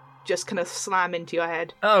years. Just kind of slam into your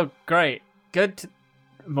head. Oh, great. Good.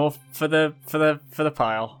 More for the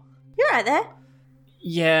pile. You're right there.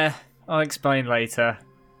 Yeah, I'll explain later.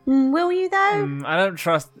 Will you though? I don't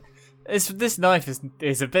trust. This knife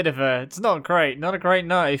is a bit of a. It's not great. Not a great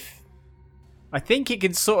knife. I think it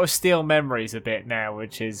can sort of steal memories a bit now,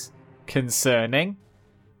 which is concerning.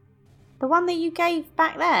 The one that you gave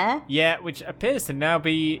back there? Yeah, which appears to now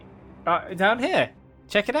be down here.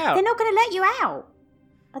 Check it out. They're not going to let you out.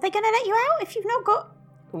 Are they going to let you out if you've not got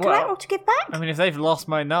collateral to give back? I mean, if they've lost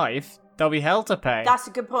my knife, there'll be hell to pay. That's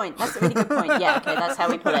a good point. That's a really good point. Yeah, okay, that's how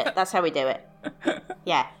we put it. That's how we do it.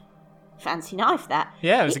 Yeah. Fancy knife, that.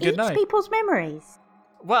 Yeah, it was a good knife. It eats people's memories.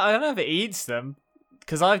 Well, I don't know if it eats them,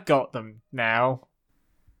 because I've got them now.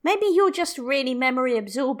 Maybe you're just really memory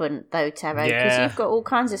absorbent, though, Taro, because you've got all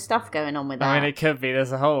kinds of stuff going on with that. I mean, it could be.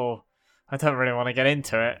 There's a whole... I don't really want to get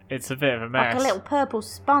into it. It's a bit of a mess. Like a little purple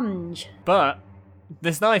sponge. But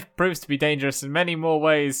this knife proves to be dangerous in many more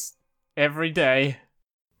ways every day.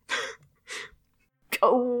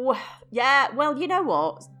 Oh, yeah. Well, you know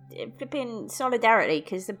what? Flipping solidarity,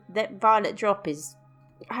 because that violet drop is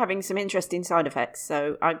having some interesting side effects,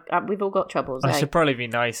 so we've all got troubles. I should probably be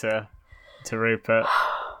nicer to Rupert.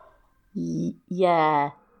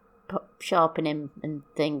 Yeah, sharpen him and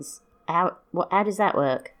things. How does that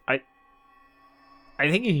work? I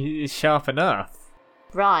think he's sharp enough.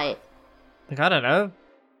 Right. Like, I don't know.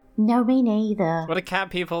 No, me neither. What do cat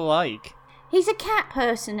people like? He's a cat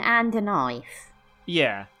person and a knife.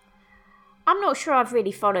 Yeah. I'm not sure I've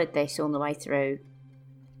really followed this all the way through.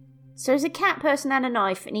 So he's a cat person and a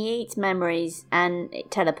knife, and he eats memories and it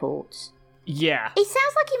teleports. Yeah. He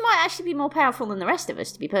sounds like he might actually be more powerful than the rest of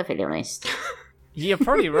us, to be perfectly honest. You're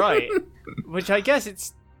probably right. Which I guess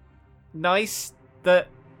it's nice that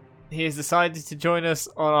he has decided to join us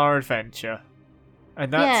on our adventure.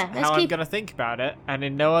 And that's how I'm going to think about it, and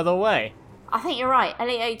in no other way. I think you're right.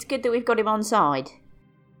 It's good that we've got him on side.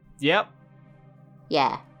 Yep.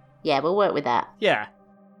 Yeah, we'll work with that. Yeah.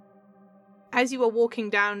 As you are walking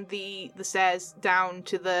down the stairs down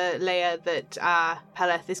to the layer that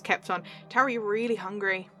Pelleth is kept on, Taro, you're really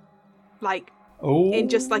hungry. Like, in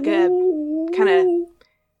just like a kind of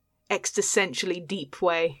existentially deep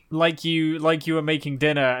way. Like you were making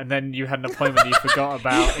dinner and then you had an appointment you forgot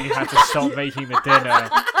about and you had to stop making the dinner.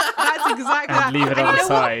 That's exactly and leave it on the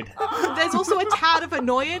side. There's also a tad of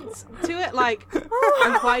annoyance to it, like,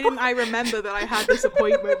 why didn't I remember that I had this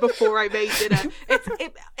appointment before I made dinner?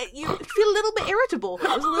 You feel a little bit irritable.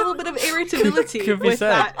 There's a little bit of irritability with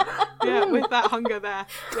that. Yeah, with that hunger there.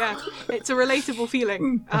 Yeah, it's a relatable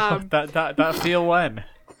feeling. That feel when?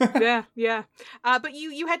 Yeah. But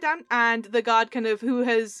you head down, and the guard kind of who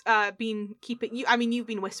has been keeping you. I mean, you've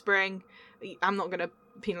been whispering. I'm not gonna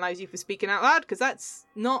penalize you for speaking out loud because that's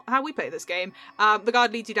not how we play this game. The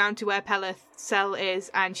guard leads you down to where Pelleth's cell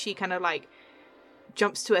is, and she kind of like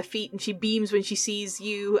jumps to her feet and she beams when she sees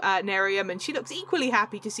you, Nerium, and she looks equally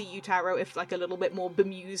happy to see you, Taro, if like a little bit more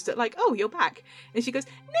bemused at like, oh, you're back. And she goes,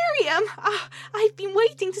 Nerium, I've been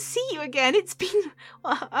waiting to see you again. It's been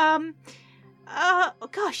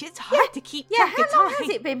gosh, it's hard to keep track of time. How long has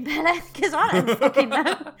it been, Pelleth? Because I don't fucking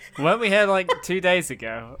know. Weren't we here like 2 days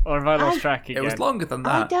ago? Or have I lost track again? It was longer than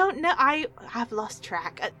that. I don't know. I have lost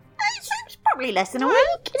track. It's probably less than a week.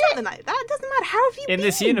 Something like that. It doesn't matter. How have you been? In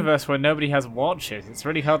this universe where nobody has watches, it's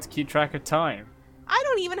really hard to keep track of time. I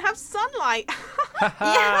don't even have sunlight.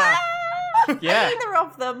 Yeah. Neither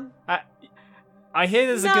of them. I hear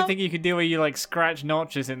there's a good thing you can do where you like scratch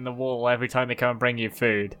notches in the wall every time they come and bring you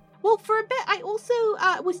food. Well, for a bit, I also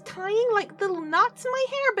was tying, like, little knots in my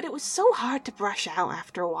hair, but it was so hard to brush out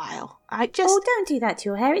after a while. Oh, don't do that to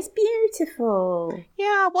your hair. It's beautiful.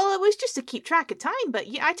 Yeah, well, it was just to keep track of time, but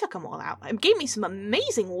yeah, I took them all out. It gave me some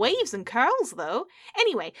amazing waves and curls, though.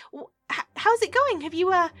 Anyway, how's it going? Have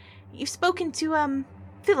you, you've spoken to,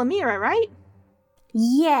 Philomira, right?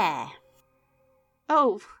 Yeah.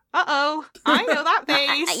 Oh, uh-oh. I know that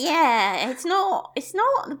face. Yeah, it's not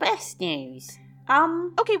the best news.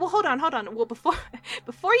 Okay, well, hold on. Well,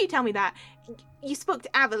 before you tell me that, you spoke to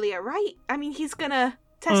Avalier, right? I mean, he's gonna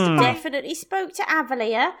testify. Definitely spoke to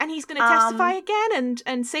Avalier. And he's gonna testify again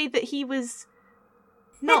and say that he was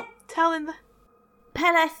not telling the...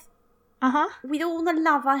 Pelleth. Uh-huh. With all the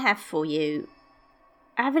love I have for you,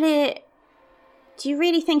 Avalier, do you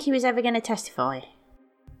really think he was ever going to testify?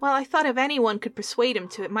 Well, I thought if anyone could persuade him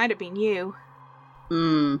to, it might have been you.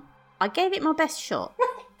 I gave it my best shot.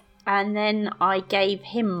 And then I gave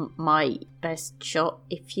him my best shot,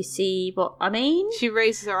 if you see what I mean. She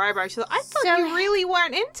raises her eyebrows. She's like, I thought you really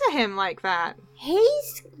weren't into him like that.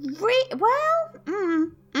 He's You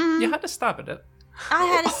had a stab at it. I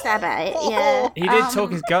had a stab at it, yeah. He did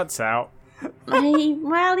talk his guts out. He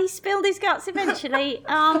spilled his guts eventually.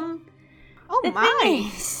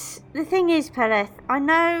 The thing is, Pelleth, I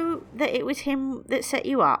know that it was him that set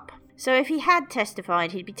you up. So if he had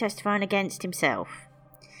testified, he'd be testifying against himself.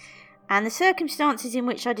 And the circumstances in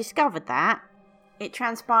which I discovered that, it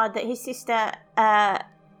transpired that his sister Avriel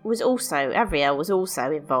was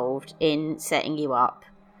also involved in setting you up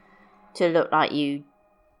to look like you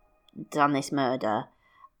done this murder.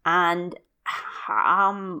 And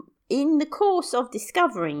in the course of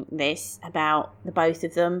discovering this about the both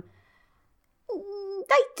of them,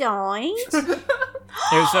 they died. It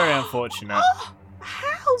was very unfortunate.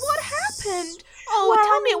 How? What happened?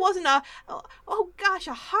 Tell me it wasn't a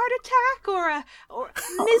heart attack or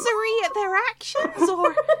misery at their actions,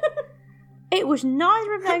 or... It was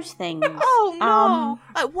neither of those things. Oh, no.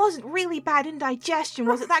 It wasn't really bad indigestion,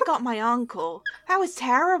 was it? That got my uncle. That was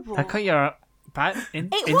terrible. That got your bad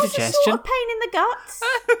indigestion? It was a sort of pain in the guts.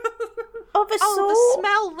 Of a sort. The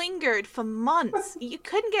smell lingered for months. You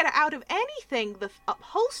couldn't get it out of anything. The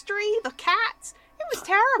upholstery, the cats... It was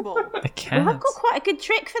terrible. The cat. Well, I've got quite a good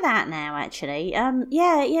trick for that now, actually.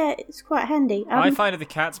 Yeah, it's quite handy. I find if the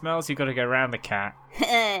cat smells, you've got to go round the cat.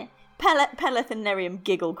 Pelleth and Nerium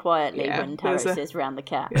giggle quietly when Taro says round the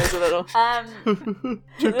cat. There's a little.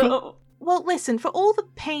 Well, listen, for all the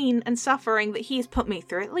pain and suffering that he's put me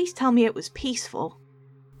through, at least tell me it was peaceful.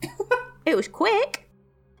 It was quick.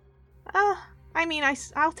 I mean,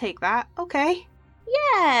 I'll take that. Okay.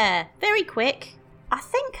 Yeah, very quick. I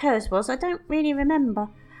think hers was. I don't really remember.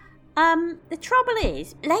 The trouble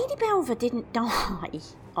is, Lady Belva didn't die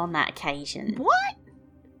on that occasion. What?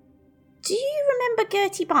 Do you remember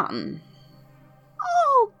Gertie Button?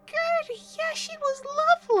 Oh, Gertie. Yeah, she was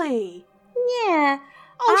lovely. Yeah.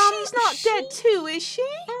 Oh, she's not dead too, is she?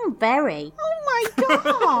 Very. Oh my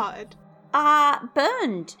god.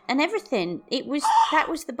 Burned and everything. That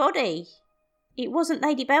was the body. It wasn't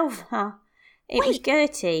Lady Belva. It was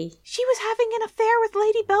Gertie. She was having an affair with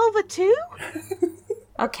Lady Belva too?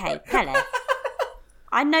 Okay, Pelleth.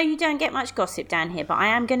 I know you don't get much gossip down here, but I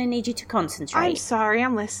am going to need you to concentrate. I'm sorry,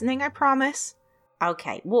 I'm listening, I promise.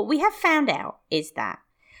 Okay, what we have found out is that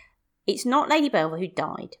it's not Lady Belva who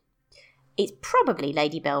died. It's probably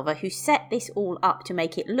Lady Belva who set this all up to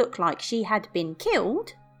make it look like she had been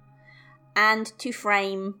killed and to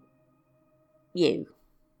frame you.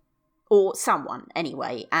 Or someone,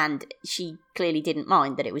 anyway, and she clearly didn't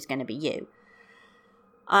mind that it was going to be you.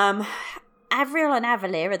 Avriel and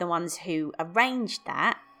Avalier are the ones who arranged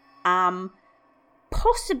that.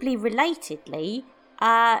 Possibly relatedly,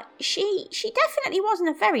 she definitely wasn't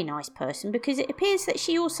a very nice person because it appears that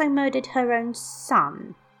she also murdered her own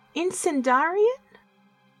son. In Sindarian?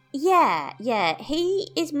 Yeah, he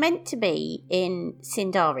is meant to be in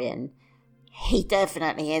Sindarian. He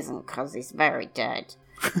definitely isn't because he's very dead.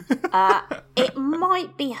 It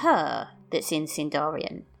might be her that's in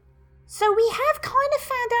Sindarian. So we have kind of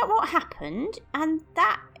found out what happened, and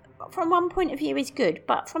that, from one point of view, is good.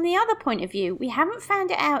 But from the other point of view, we haven't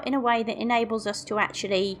found it out in a way that enables us to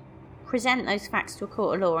actually present those facts to a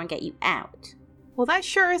court of law and get you out. Well, that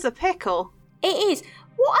sure is a pickle. It is.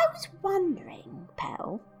 What I was wondering,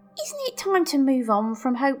 Pell, isn't it time to move on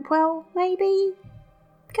from Hopewell, maybe?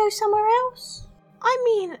 Go somewhere else? I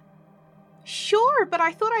mean... Sure, but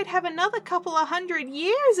I thought I'd have another couple of 100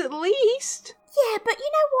 years at least. Yeah, but you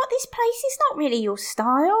know what? This place is not really your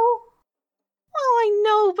style. Well, I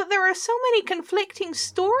know, but there are so many conflicting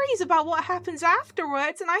stories about what happens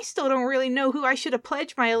afterwards, and I still don't really know who I should have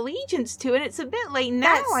pledged my allegiance to, and it's a bit late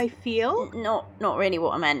now, I feel. Not really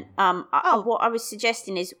what I meant. What I was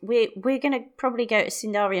suggesting is we're going to probably go to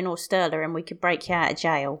Sindarian or Sterler, and we could break you out of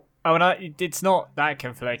jail. Oh, and it's not that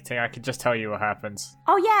conflicting. I can just tell you what happens.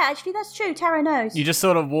 Oh, yeah, actually, that's true. Taro knows. You just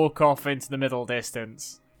sort of walk off into the middle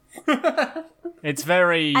distance. It's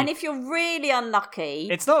very... And if you're really unlucky...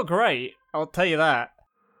 It's not great, I'll tell you that.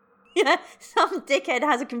 Yeah, some dickhead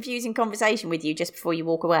has a confusing conversation with you just before you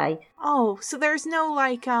walk away. Oh, so there's no,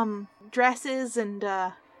 like, dresses and,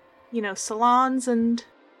 salons and...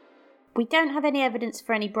 We don't have any evidence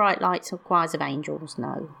for any bright lights or choirs of angels,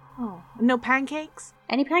 no. Oh, no pancakes?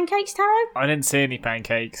 Any pancakes, Taro? I didn't see any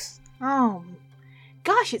pancakes. Oh,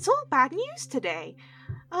 gosh, it's all bad news today.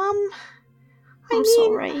 I'm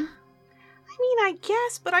sorry. I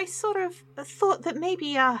guess, but I sort of thought that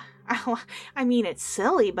maybe, it's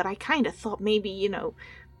silly, but I kind of thought maybe,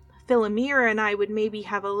 Philomira and I would maybe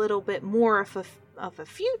have a little bit more of a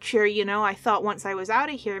future, I thought once I was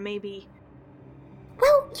out of here, maybe...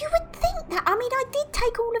 Well, you would think that. I did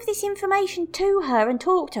take all of this information to her and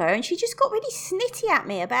talk to her, and she just got really snitty at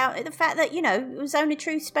me about the fact that, zone of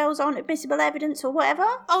truth spells aren't admissible evidence or whatever.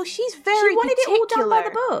 Oh, she's very particular. She wanted it all done by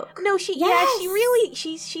the book. No,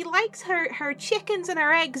 she likes her chickens and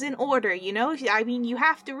her eggs in order, you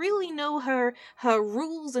have to really know her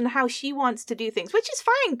rules and how she wants to do things, which is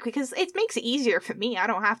fine, because it makes it easier for me. I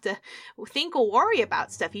don't have to think or worry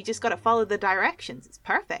about stuff. You just got to follow the directions. It's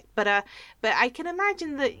perfect. But I can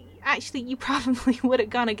imagine that actually you probably would have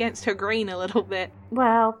gone against her grain a little bit.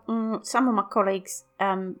 Well, some of my colleagues,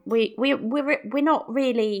 we're not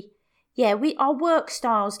really. Yeah, our work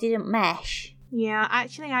styles didn't mesh. Yeah,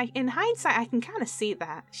 actually, in hindsight, I can kind of see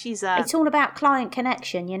that. She's It's all about client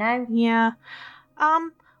connection, Yeah.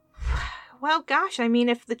 Well, gosh,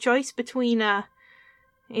 if the choice between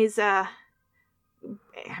is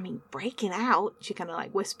breaking out, she kind of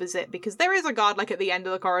like whispers it, because there is a guard like at the end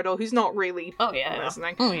of the corridor who's not really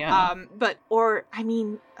listening. Oh yeah.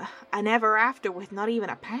 An ever after with not even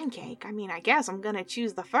a pancake. I guess I'm gonna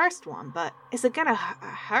choose the first one, but is it gonna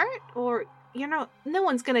hurt? Or, no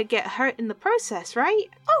one's gonna get hurt in the process, right?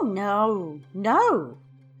 Oh no.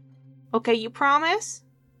 Okay, you promise?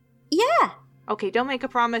 Yeah. Okay, don't make a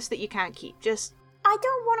promise that you can't keep. Just... I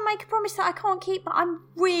don't want to make a promise that I can't keep, but I'm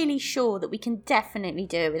really sure that we can definitely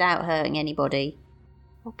do it without hurting anybody.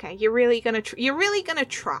 Okay, you're really gonna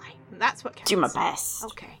try. That's what counts. Do my best.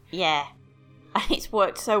 Okay. Yeah. It's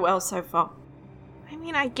worked so well so far.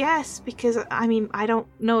 I guess, because, I don't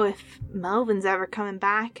know if Melvin's ever coming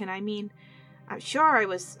back, and I'm sure I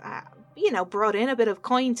was, brought in a bit of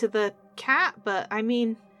coin to the cat, but,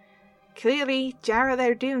 clearly, Jara,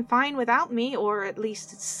 they're doing fine without me, or at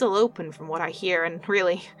least it's still open from what I hear, and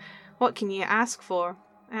really, what can you ask for?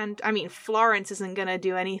 And, Florence isn't gonna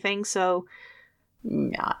do anything, so...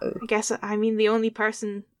 No. I guess, the only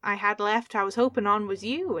person I had left I was hoping on was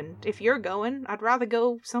you, and if you're going, I'd rather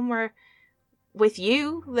go somewhere with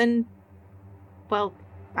you than... Well,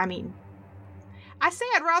 I say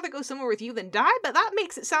I'd rather go somewhere with you than die, but that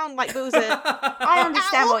makes it sound like those are... I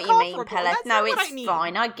understand what you mean, Pelleth. No, it's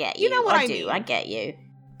fine. I get you. You know what I do. mean. I get you.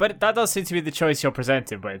 But that does seem to be the choice you're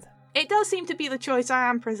presented with. It does seem to be the choice I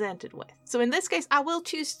am presented with. So in this case, I will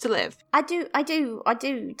choose to live. I do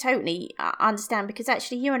totally understand, because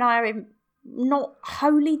actually you and I are in not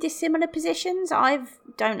wholly dissimilar positions. I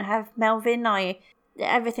don't have Melvin.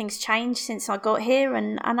 Everything's changed since I got here,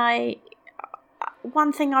 and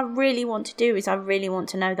one thing I really want to do is I really want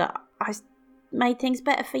to know that I made things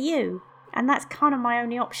better for you. And that's kind of my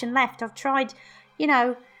only option left. I've tried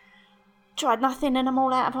nothing, and I'm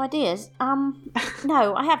all out of ideas.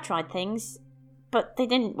 No, I have tried things, but they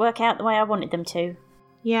didn't work out the way I wanted them to.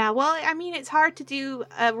 Yeah, well, it's hard to do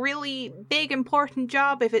a really big, important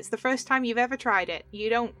job if it's the first time you've ever tried it.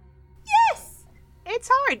 You don't... Yes! It's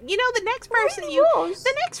hard. The next person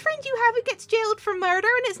the next friend you have who gets jailed for murder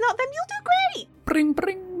and it's not them, you'll do great! Bring.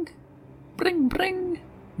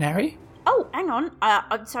 Neri? Oh, hang on.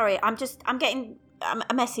 I'm sorry. I'm getting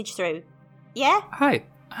a message through. Yeah? Hi.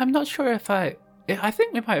 I'm not sure if I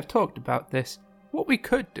think we might have talked about this. What we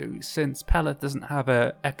could do, since Pelleth doesn't have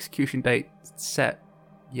a execution date set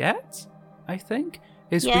yet, I think,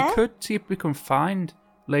 is we could see if we can find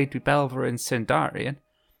Lady Belva in Sindarian,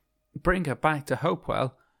 bring her back to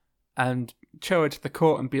Hopewell, and show her to the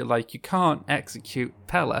court and be like, you can't execute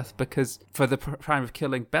Pelleth because for the crime of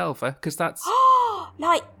killing Belva, because that's...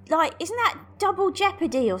 like, isn't that double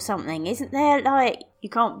jeopardy or something? Isn't there, you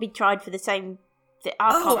can't be tried for the same...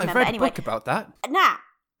 I've read a book about that. Nah,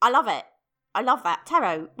 I love it. I love that.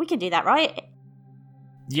 Taro, we can do that, right?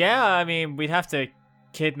 Yeah, we'd have to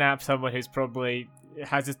kidnap someone who's probably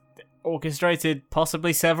has orchestrated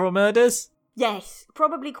possibly several murders. Yes,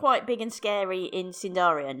 probably quite big and scary in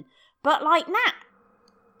Sindarian. But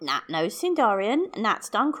Nat knows Sindarian. Nat's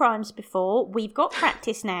done crimes before. We've got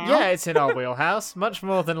practice now. Yeah, it's in our wheelhouse. Much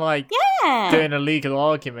more than doing a legal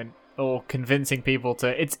argument or convincing people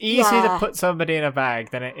to... It's easier to put somebody in a bag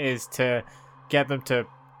than it is to get them to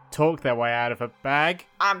talk their way out of a bag.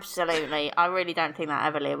 Absolutely. I really don't think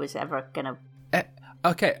that Everlear was ever going to...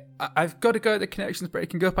 Okay, I've got to go. The connection's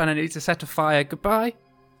breaking up and I need to set a fire. Goodbye.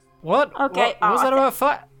 What? Okay. What was that about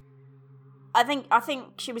fire? I think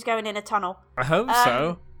she was going in a tunnel. I hope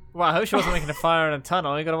so. Well, I hope she wasn't making a fire in a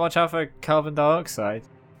tunnel. You got to watch out for carbon dioxide.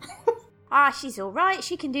 She's all right.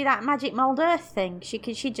 She can do that magic mold earth thing. She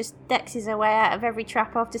just dexes her way out of every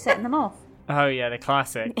trap after setting them off. Oh yeah, the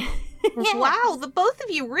classic. Yeah. Wow, the both of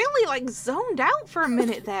you really zoned out for a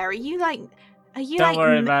minute there. Are you Don't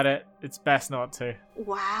worry about it. It's best not to.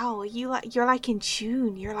 Wow, you're in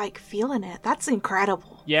tune. You're feeling it. That's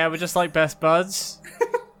incredible. Yeah, we're just like best buds.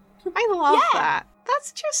 I love that.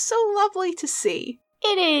 That's just so lovely to see.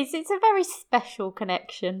 It is. It's a very special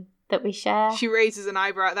connection that we share. She raises an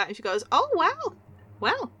eyebrow at that and she goes, "Oh wow,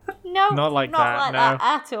 well." No, not like that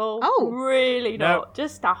at all. Oh, really not.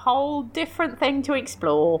 Just a whole different thing to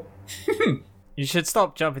explore. You should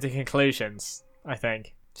stop jumping to conclusions, I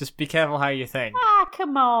think. Just be careful how you think.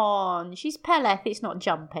 Come on. She's Pelleth, it's not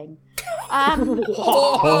jumping.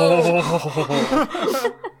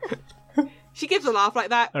 She gives a laugh like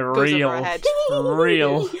that. Goes over her head.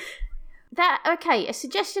 Real. Okay, a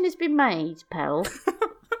suggestion has been made, Pell.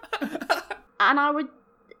 And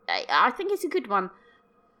I think it's a good one.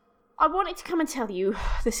 I wanted to come and tell you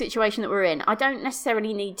the situation that we're in. I don't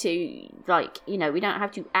necessarily need to, we don't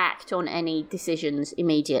have to act on any decisions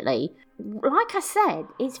immediately. Like I said,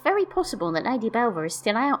 it's very possible that Lady Belva is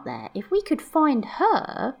still out there. If we could find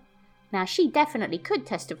her, now she definitely could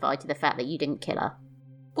testify to the fact that you didn't kill her.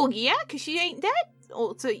 Well, yeah, because she ain't dead,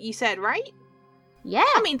 so you said, right? Yeah.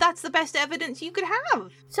 I mean, that's the best evidence you could have.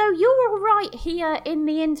 So you're all right here in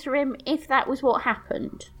the interim if that was what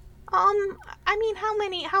happened? I mean,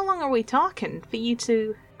 how long are we talking for you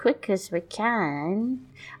to... Quick as we can.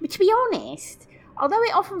 But to be honest, although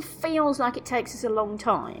it often feels like it takes us a long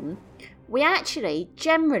time, we actually,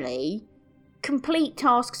 generally, complete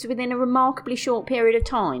tasks within a remarkably short period of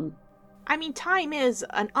time. I mean, time is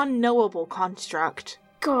an unknowable construct.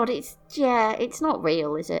 God, it's not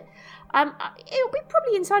real, is it? It'll be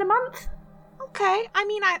probably inside a month. Okay, I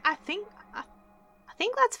mean, I think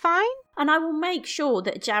that's fine. And I will make sure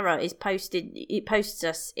that Jarrah posts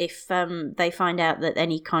us if they find out that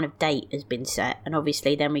any kind of date has been set, and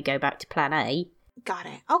obviously then we go back to plan A. Got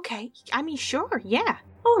it. Okay. I mean, sure, yeah.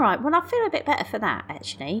 All right, well, I feel a bit better for that,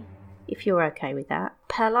 actually, if you're okay with that.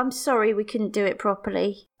 Pearl, I'm sorry we couldn't do it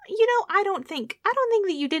properly. I don't think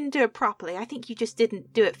that you didn't do it properly. I think you just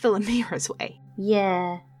didn't do it Philomena's way.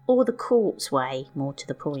 Yeah. Or the court's way, more to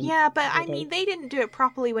the point. Yeah, but I mean, they didn't do it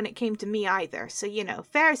properly when it came to me either, so,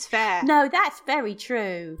 fair's fair. No, that's very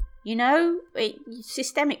true.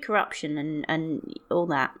 Systemic corruption and all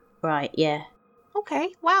that. Right, yeah.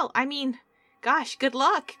 Okay, well, I mean, gosh, good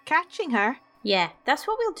luck catching her. Yeah, that's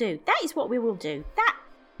what we'll do. That is what we will do.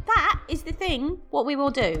 That is the thing, what we will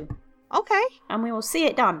do. Okay. And we will see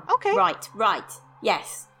it done. Okay. Right.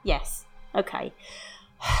 Yes. Okay.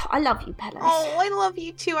 I love you, Pelleth. Oh, I love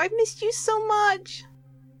you too. I've missed you so much.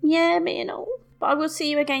 Yeah, me and all. But I will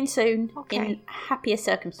see you again soon. Okay. In happier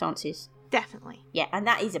circumstances. Definitely. Yeah, and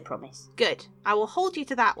that is a promise. Good. I will hold you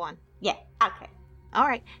to that one. Yeah, okay. All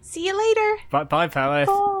right. See you later. Bye, Pelleth.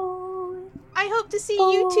 Bye. I hope to see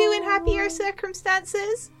you two in happier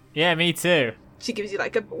circumstances. Yeah, me too. She gives you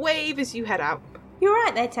a wave as you head out. You're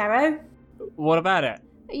right there, Taro. What about it?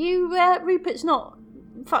 Rupert's not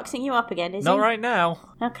fucking you up again, is he? Not right now.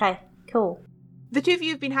 Okay, cool. The two of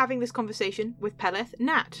you have been having this conversation with Pelleth.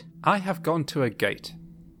 Nat. I have gone to a gate.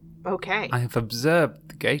 Okay. I have observed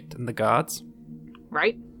the gate and the guards.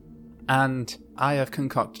 Right. And I have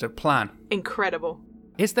concocted a plan. Incredible.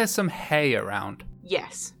 Is there some hay around?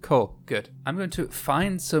 Yes. Cool, good. I'm going to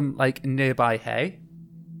find some, nearby hay.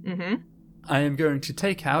 Mm-hmm. I am going to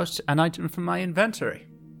take out an item from my inventory.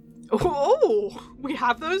 Oh, we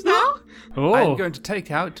have those now? Oh. I'm going to take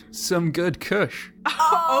out some good kush. Okay.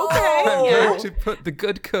 I'm going to put the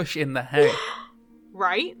good kush in the hay.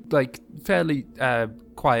 Right. Fairly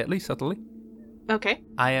quietly, subtly. Okay.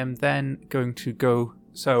 I am then going to go...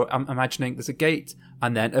 So I'm imagining there's a gate,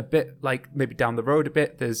 and then a bit, maybe down the road a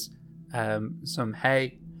bit, there's some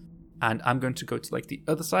hay. And I'm going to go to, the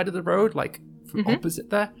other side of the road, from opposite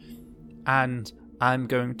there. And I'm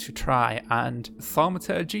going to try and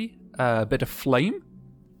thaumaturgy a bit of flame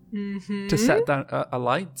to set down a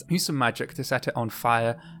light. Use some magic to set it on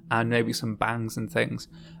fire and maybe some bangs and things.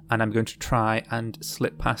 And I'm going to try and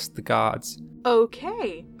slip past the guards.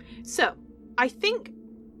 Okay. So, I think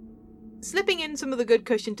slipping in some of the good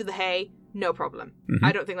kush into the hay, no problem. Mm-hmm.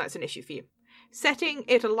 I don't think that's an issue for you. Setting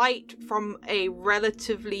it alight from a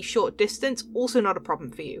relatively short distance, also not a problem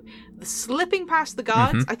for you. The slipping past the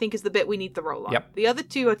guards, I think, is the bit we need the roll on. Yep. The other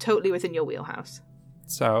two are totally within your wheelhouse.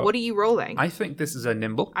 So what are you rolling? I think this is a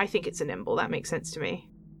nimble. I think it's a nimble. That makes sense to me.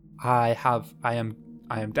 I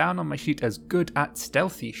am down on my sheet as good at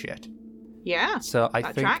stealthy shit. Yeah. So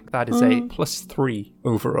I think that is a +3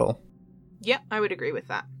 overall. Yep, I would agree with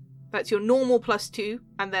that. That's your normal +2,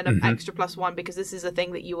 and then an extra +1 because this is a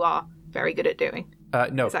thing that you are very good at doing.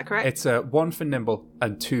 No. Is that correct? It's 1 for nimble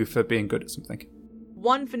and 2 for being good at something.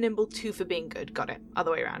 1 for nimble, 2 for being good. Got it.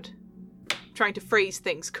 Other way around. Trying to phrase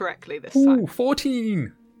things correctly this time.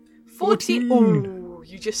 14! 14! Ooh,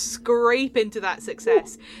 you just scrape into that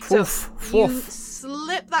success. So you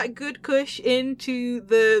slip that good kush into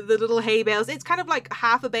the little hay bales. It's kind of like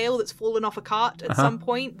half a bale that's fallen off a cart at some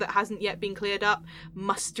point that hasn't yet been cleared up,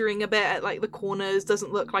 mustering a bit at like the corners.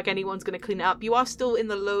 Doesn't look like anyone's going to clean it up. You are still in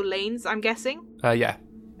the low lanes, I'm guessing. Yeah.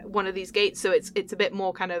 One of these gates, so it's a bit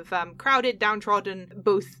more kind of crowded, downtrodden,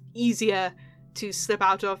 both easier to slip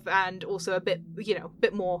out of and also a bit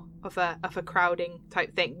more of a crowding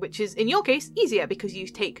type thing, which is in your case easier because you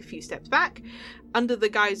take a few steps back. Under the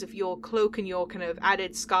guise of your cloak and your kind of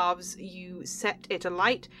added scarves, you set it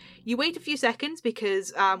alight. You wait a few seconds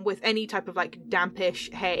because with any type of like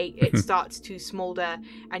dampish hay, it starts to smolder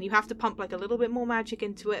and you have to pump like a little bit more magic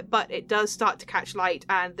into it, but it does start to catch light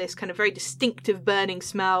and this kind of very distinctive burning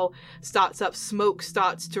smell starts up. Smoke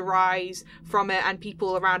starts to rise from it and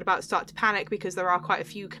people around about start to panic because there are quite a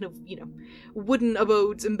few kind of, wooden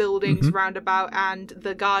abodes and buildings round about, and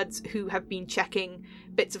the guards who have been checking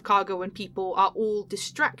bits of cargo and people are all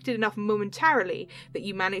distracted enough momentarily that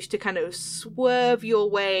you manage to kind of swerve your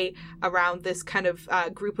way around this kind of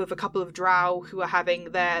group of a couple of drow who are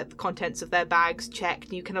having the contents of their bags checked,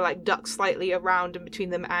 and you kind of like duck slightly around in between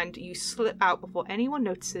them and you slip out before anyone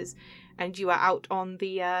notices, and you are out on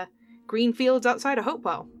the green fields outside of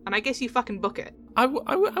Hopewell, and I guess you fucking book it. I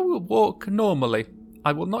will walk normally.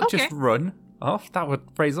 I will not just run off. That would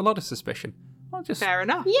raise a lot of suspicion. I'll just fair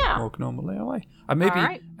enough. Walk normally away. And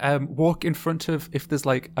maybe walk in front of, if there's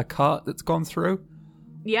like a cart that's gone through.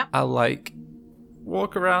 Yeah. I'll like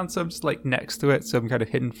walk around so I'm just like next to it so I'm kind of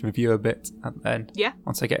hidden from view a bit. And then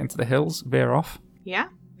once I get into the hills, veer off. Yeah,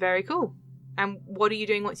 very cool. And what are you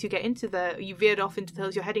doing once you get into you veered off into the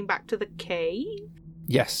hills, you're heading back to the cave?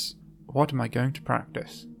 Yes. What am I going to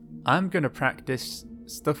practice? I'm going to practice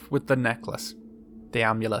stuff with the necklace. The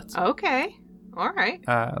amulet. Okay. All right.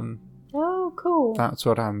 Oh, cool. That's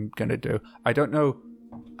what I'm going to do. I don't know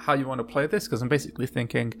how you want to play this because I'm basically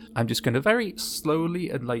thinking I'm just going to very slowly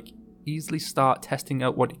and like easily start testing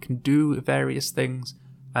out what it can do, various things,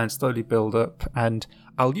 and slowly build up. And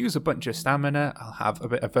I'll use a bunch of stamina. I'll have a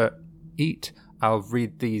bit of a eat. I'll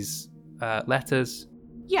read these letters.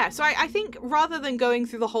 Yeah, so I think rather than going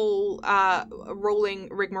through the whole rolling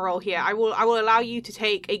rigmarole here, I will allow you to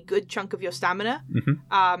take a good chunk of your stamina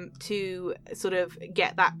to sort of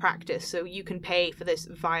get that practice, so you can pay for this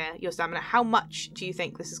via your stamina. How much do you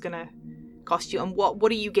think this is going to cost you, and what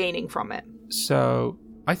are you gaining from it? So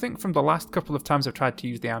I think from the last couple of times I've tried to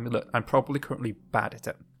use the amulet, I'm probably currently bad at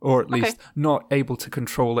it, or at least not able to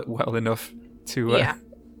control it well enough to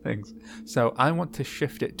things. So I want to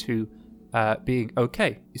shift it to being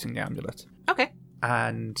okay using the amulet. Okay.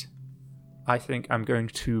 And I think I'm going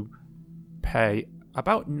to pay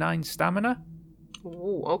about 9 stamina.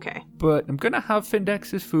 Ooh, okay. But I'm going to have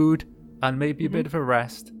Findex's food and maybe a bit of a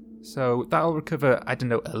rest. So that'll recover, I don't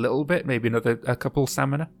know, a little bit, maybe a couple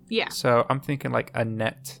stamina. Yeah. So I'm thinking like a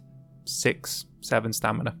net 6, 7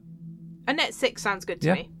 stamina. A net 6 sounds good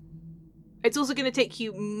to me. It's also going to take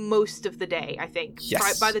you most of the day, I think.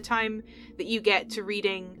 Yes. By the time that you get to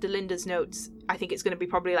reading Delinda's notes, I think it's going to be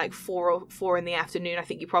probably like 4 in the afternoon. I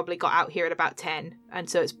think you probably got out here at about 10, and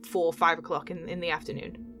so it's 4, 5 o'clock in the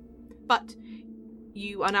afternoon. But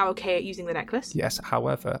you are now okay at using the necklace? Yes,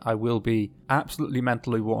 however, I will be absolutely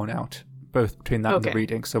mentally worn out, both between that and the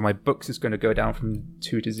reading. So my books is going to go down from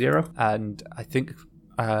 2 to 0, and I think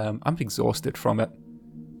I'm exhausted from it.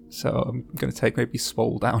 So I'm going to take maybe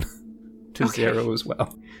Swole down to 0 as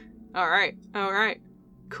well. All right.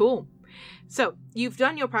 Cool. So you've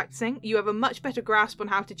done your practicing. You have a much better grasp on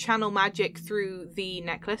how to channel magic through the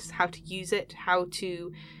necklace, how to use it, how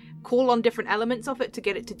to call on different elements of it to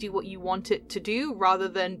get it to do what you want it to do, rather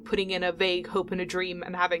than putting in a vague hope and a dream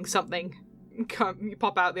and having something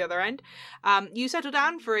pop out the other end. You settle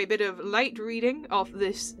down for a bit of light reading of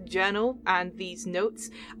this journal and these notes.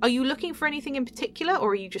 Are you looking for anything in particular, or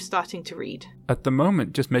are you just starting to read? At the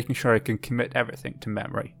moment, just making sure I can commit everything to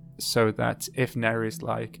memory, so that if Neri's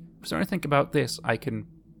like, is there anything about this, I can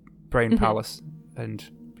brain palace and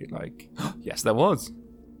be like, oh, yes, there was.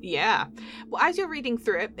 Yeah. Well, as you're reading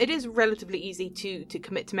through it, it is relatively easy to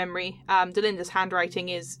commit to memory. Delinda's handwriting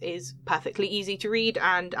is perfectly easy to read,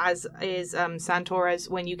 and as is Santora's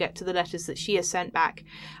when you get to the letters that she has sent back.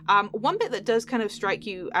 One bit that does kind of strike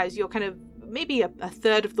you as you're kind of maybe a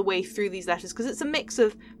third of the way through these letters, because it's a mix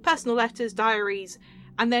of personal letters, diaries,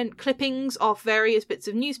 and then clippings of various bits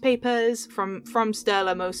of newspapers from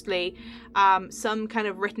Sterla mostly, some kind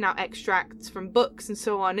of written out extracts from books and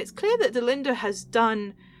so on. It's clear that Delinda has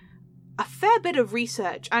done a fair bit of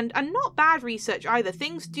research, and not bad research either.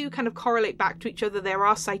 Things do kind of correlate back to each other. There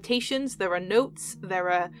are citations, there are notes,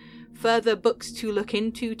 there are further books to look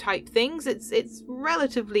into type things. It's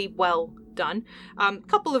relatively well done.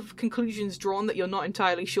 Couple of conclusions drawn that you're not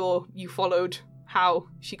entirely sure you followed how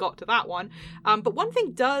she got to that one. But one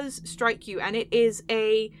thing does strike you, and it is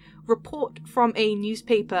a report from a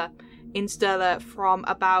newspaper in Sterla from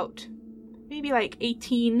about maybe like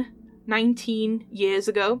 19 years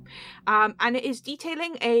ago. And it is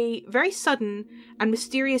detailing a very sudden and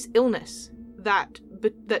mysterious illness that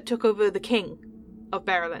took over the King of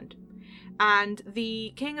Bereland. And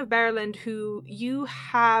the King of Bereland, who you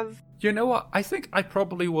have... You know what? I think I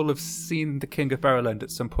probably will have seen the King of Bereland at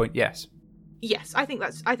some point, yes. Yes, I think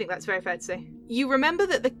that's very fair to say. You remember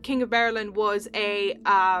that the King of Bereland was a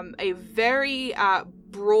very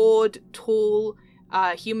broad, tall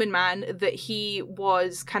human man. That he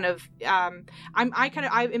was kind of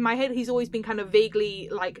in my head he's always been kind of vaguely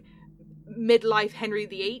like midlife Henry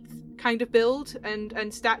VIII kind of build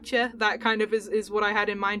and stature. That kind of is what I had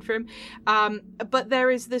in mind for him. But there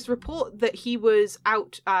is this report that he was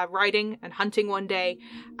out riding and hunting one day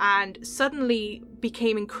and suddenly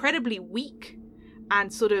became incredibly weak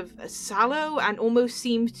and sort of sallow and almost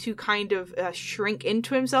seemed to kind of shrink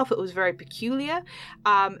into himself. It was very peculiar.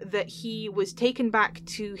 That he was taken back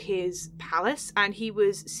to his palace and he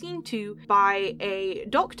was seen to by a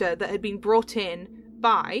doctor that had been brought in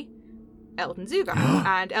by Eldon Zugai.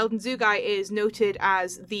 And Eldon Zugai is noted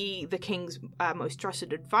as the king's most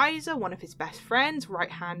trusted advisor, one of his best friends,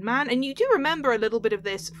 right-hand man. And you do remember a little bit of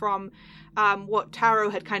this from what Taro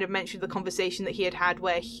had kind of mentioned, the conversation that he had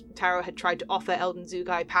where Taro had tried to offer Eldon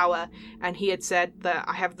Zugai power, and he had said that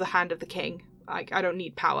I have the hand of the king. Like, I don't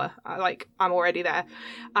need power. I'm already there.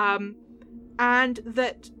 And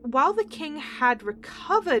that while the king had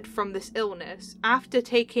recovered from this illness after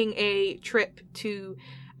taking a trip to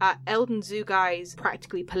Eldon Zugai's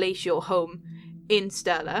practically palatial home in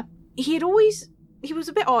Sterla, he was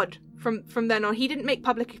a bit odd from then on. He didn't make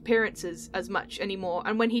public appearances as much anymore,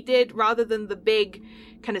 and when he did, rather than the big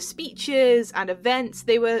kind of speeches and events,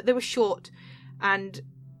 they were short and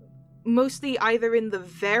mostly either in the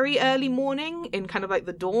very early morning, in kind of like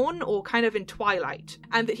the dawn, or kind of in twilight.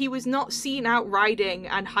 And that he was not seen out riding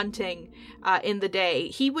and hunting in the day.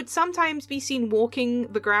 He would sometimes be seen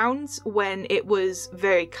walking the grounds when it was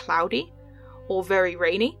very cloudy or very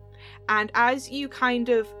rainy. And as you kind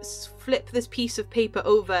of flip this piece of paper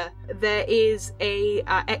over, there is a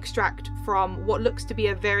extract from what looks to be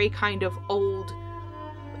a very kind of old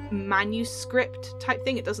manuscript type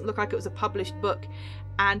thing. It doesn't look like it was a published book.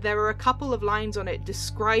 And there are a couple of lines on it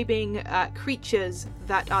describing creatures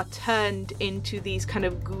that are turned into these kind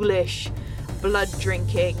of ghoulish,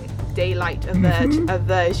 blood-drinking,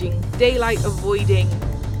 daylight-avoiding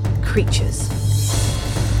creatures.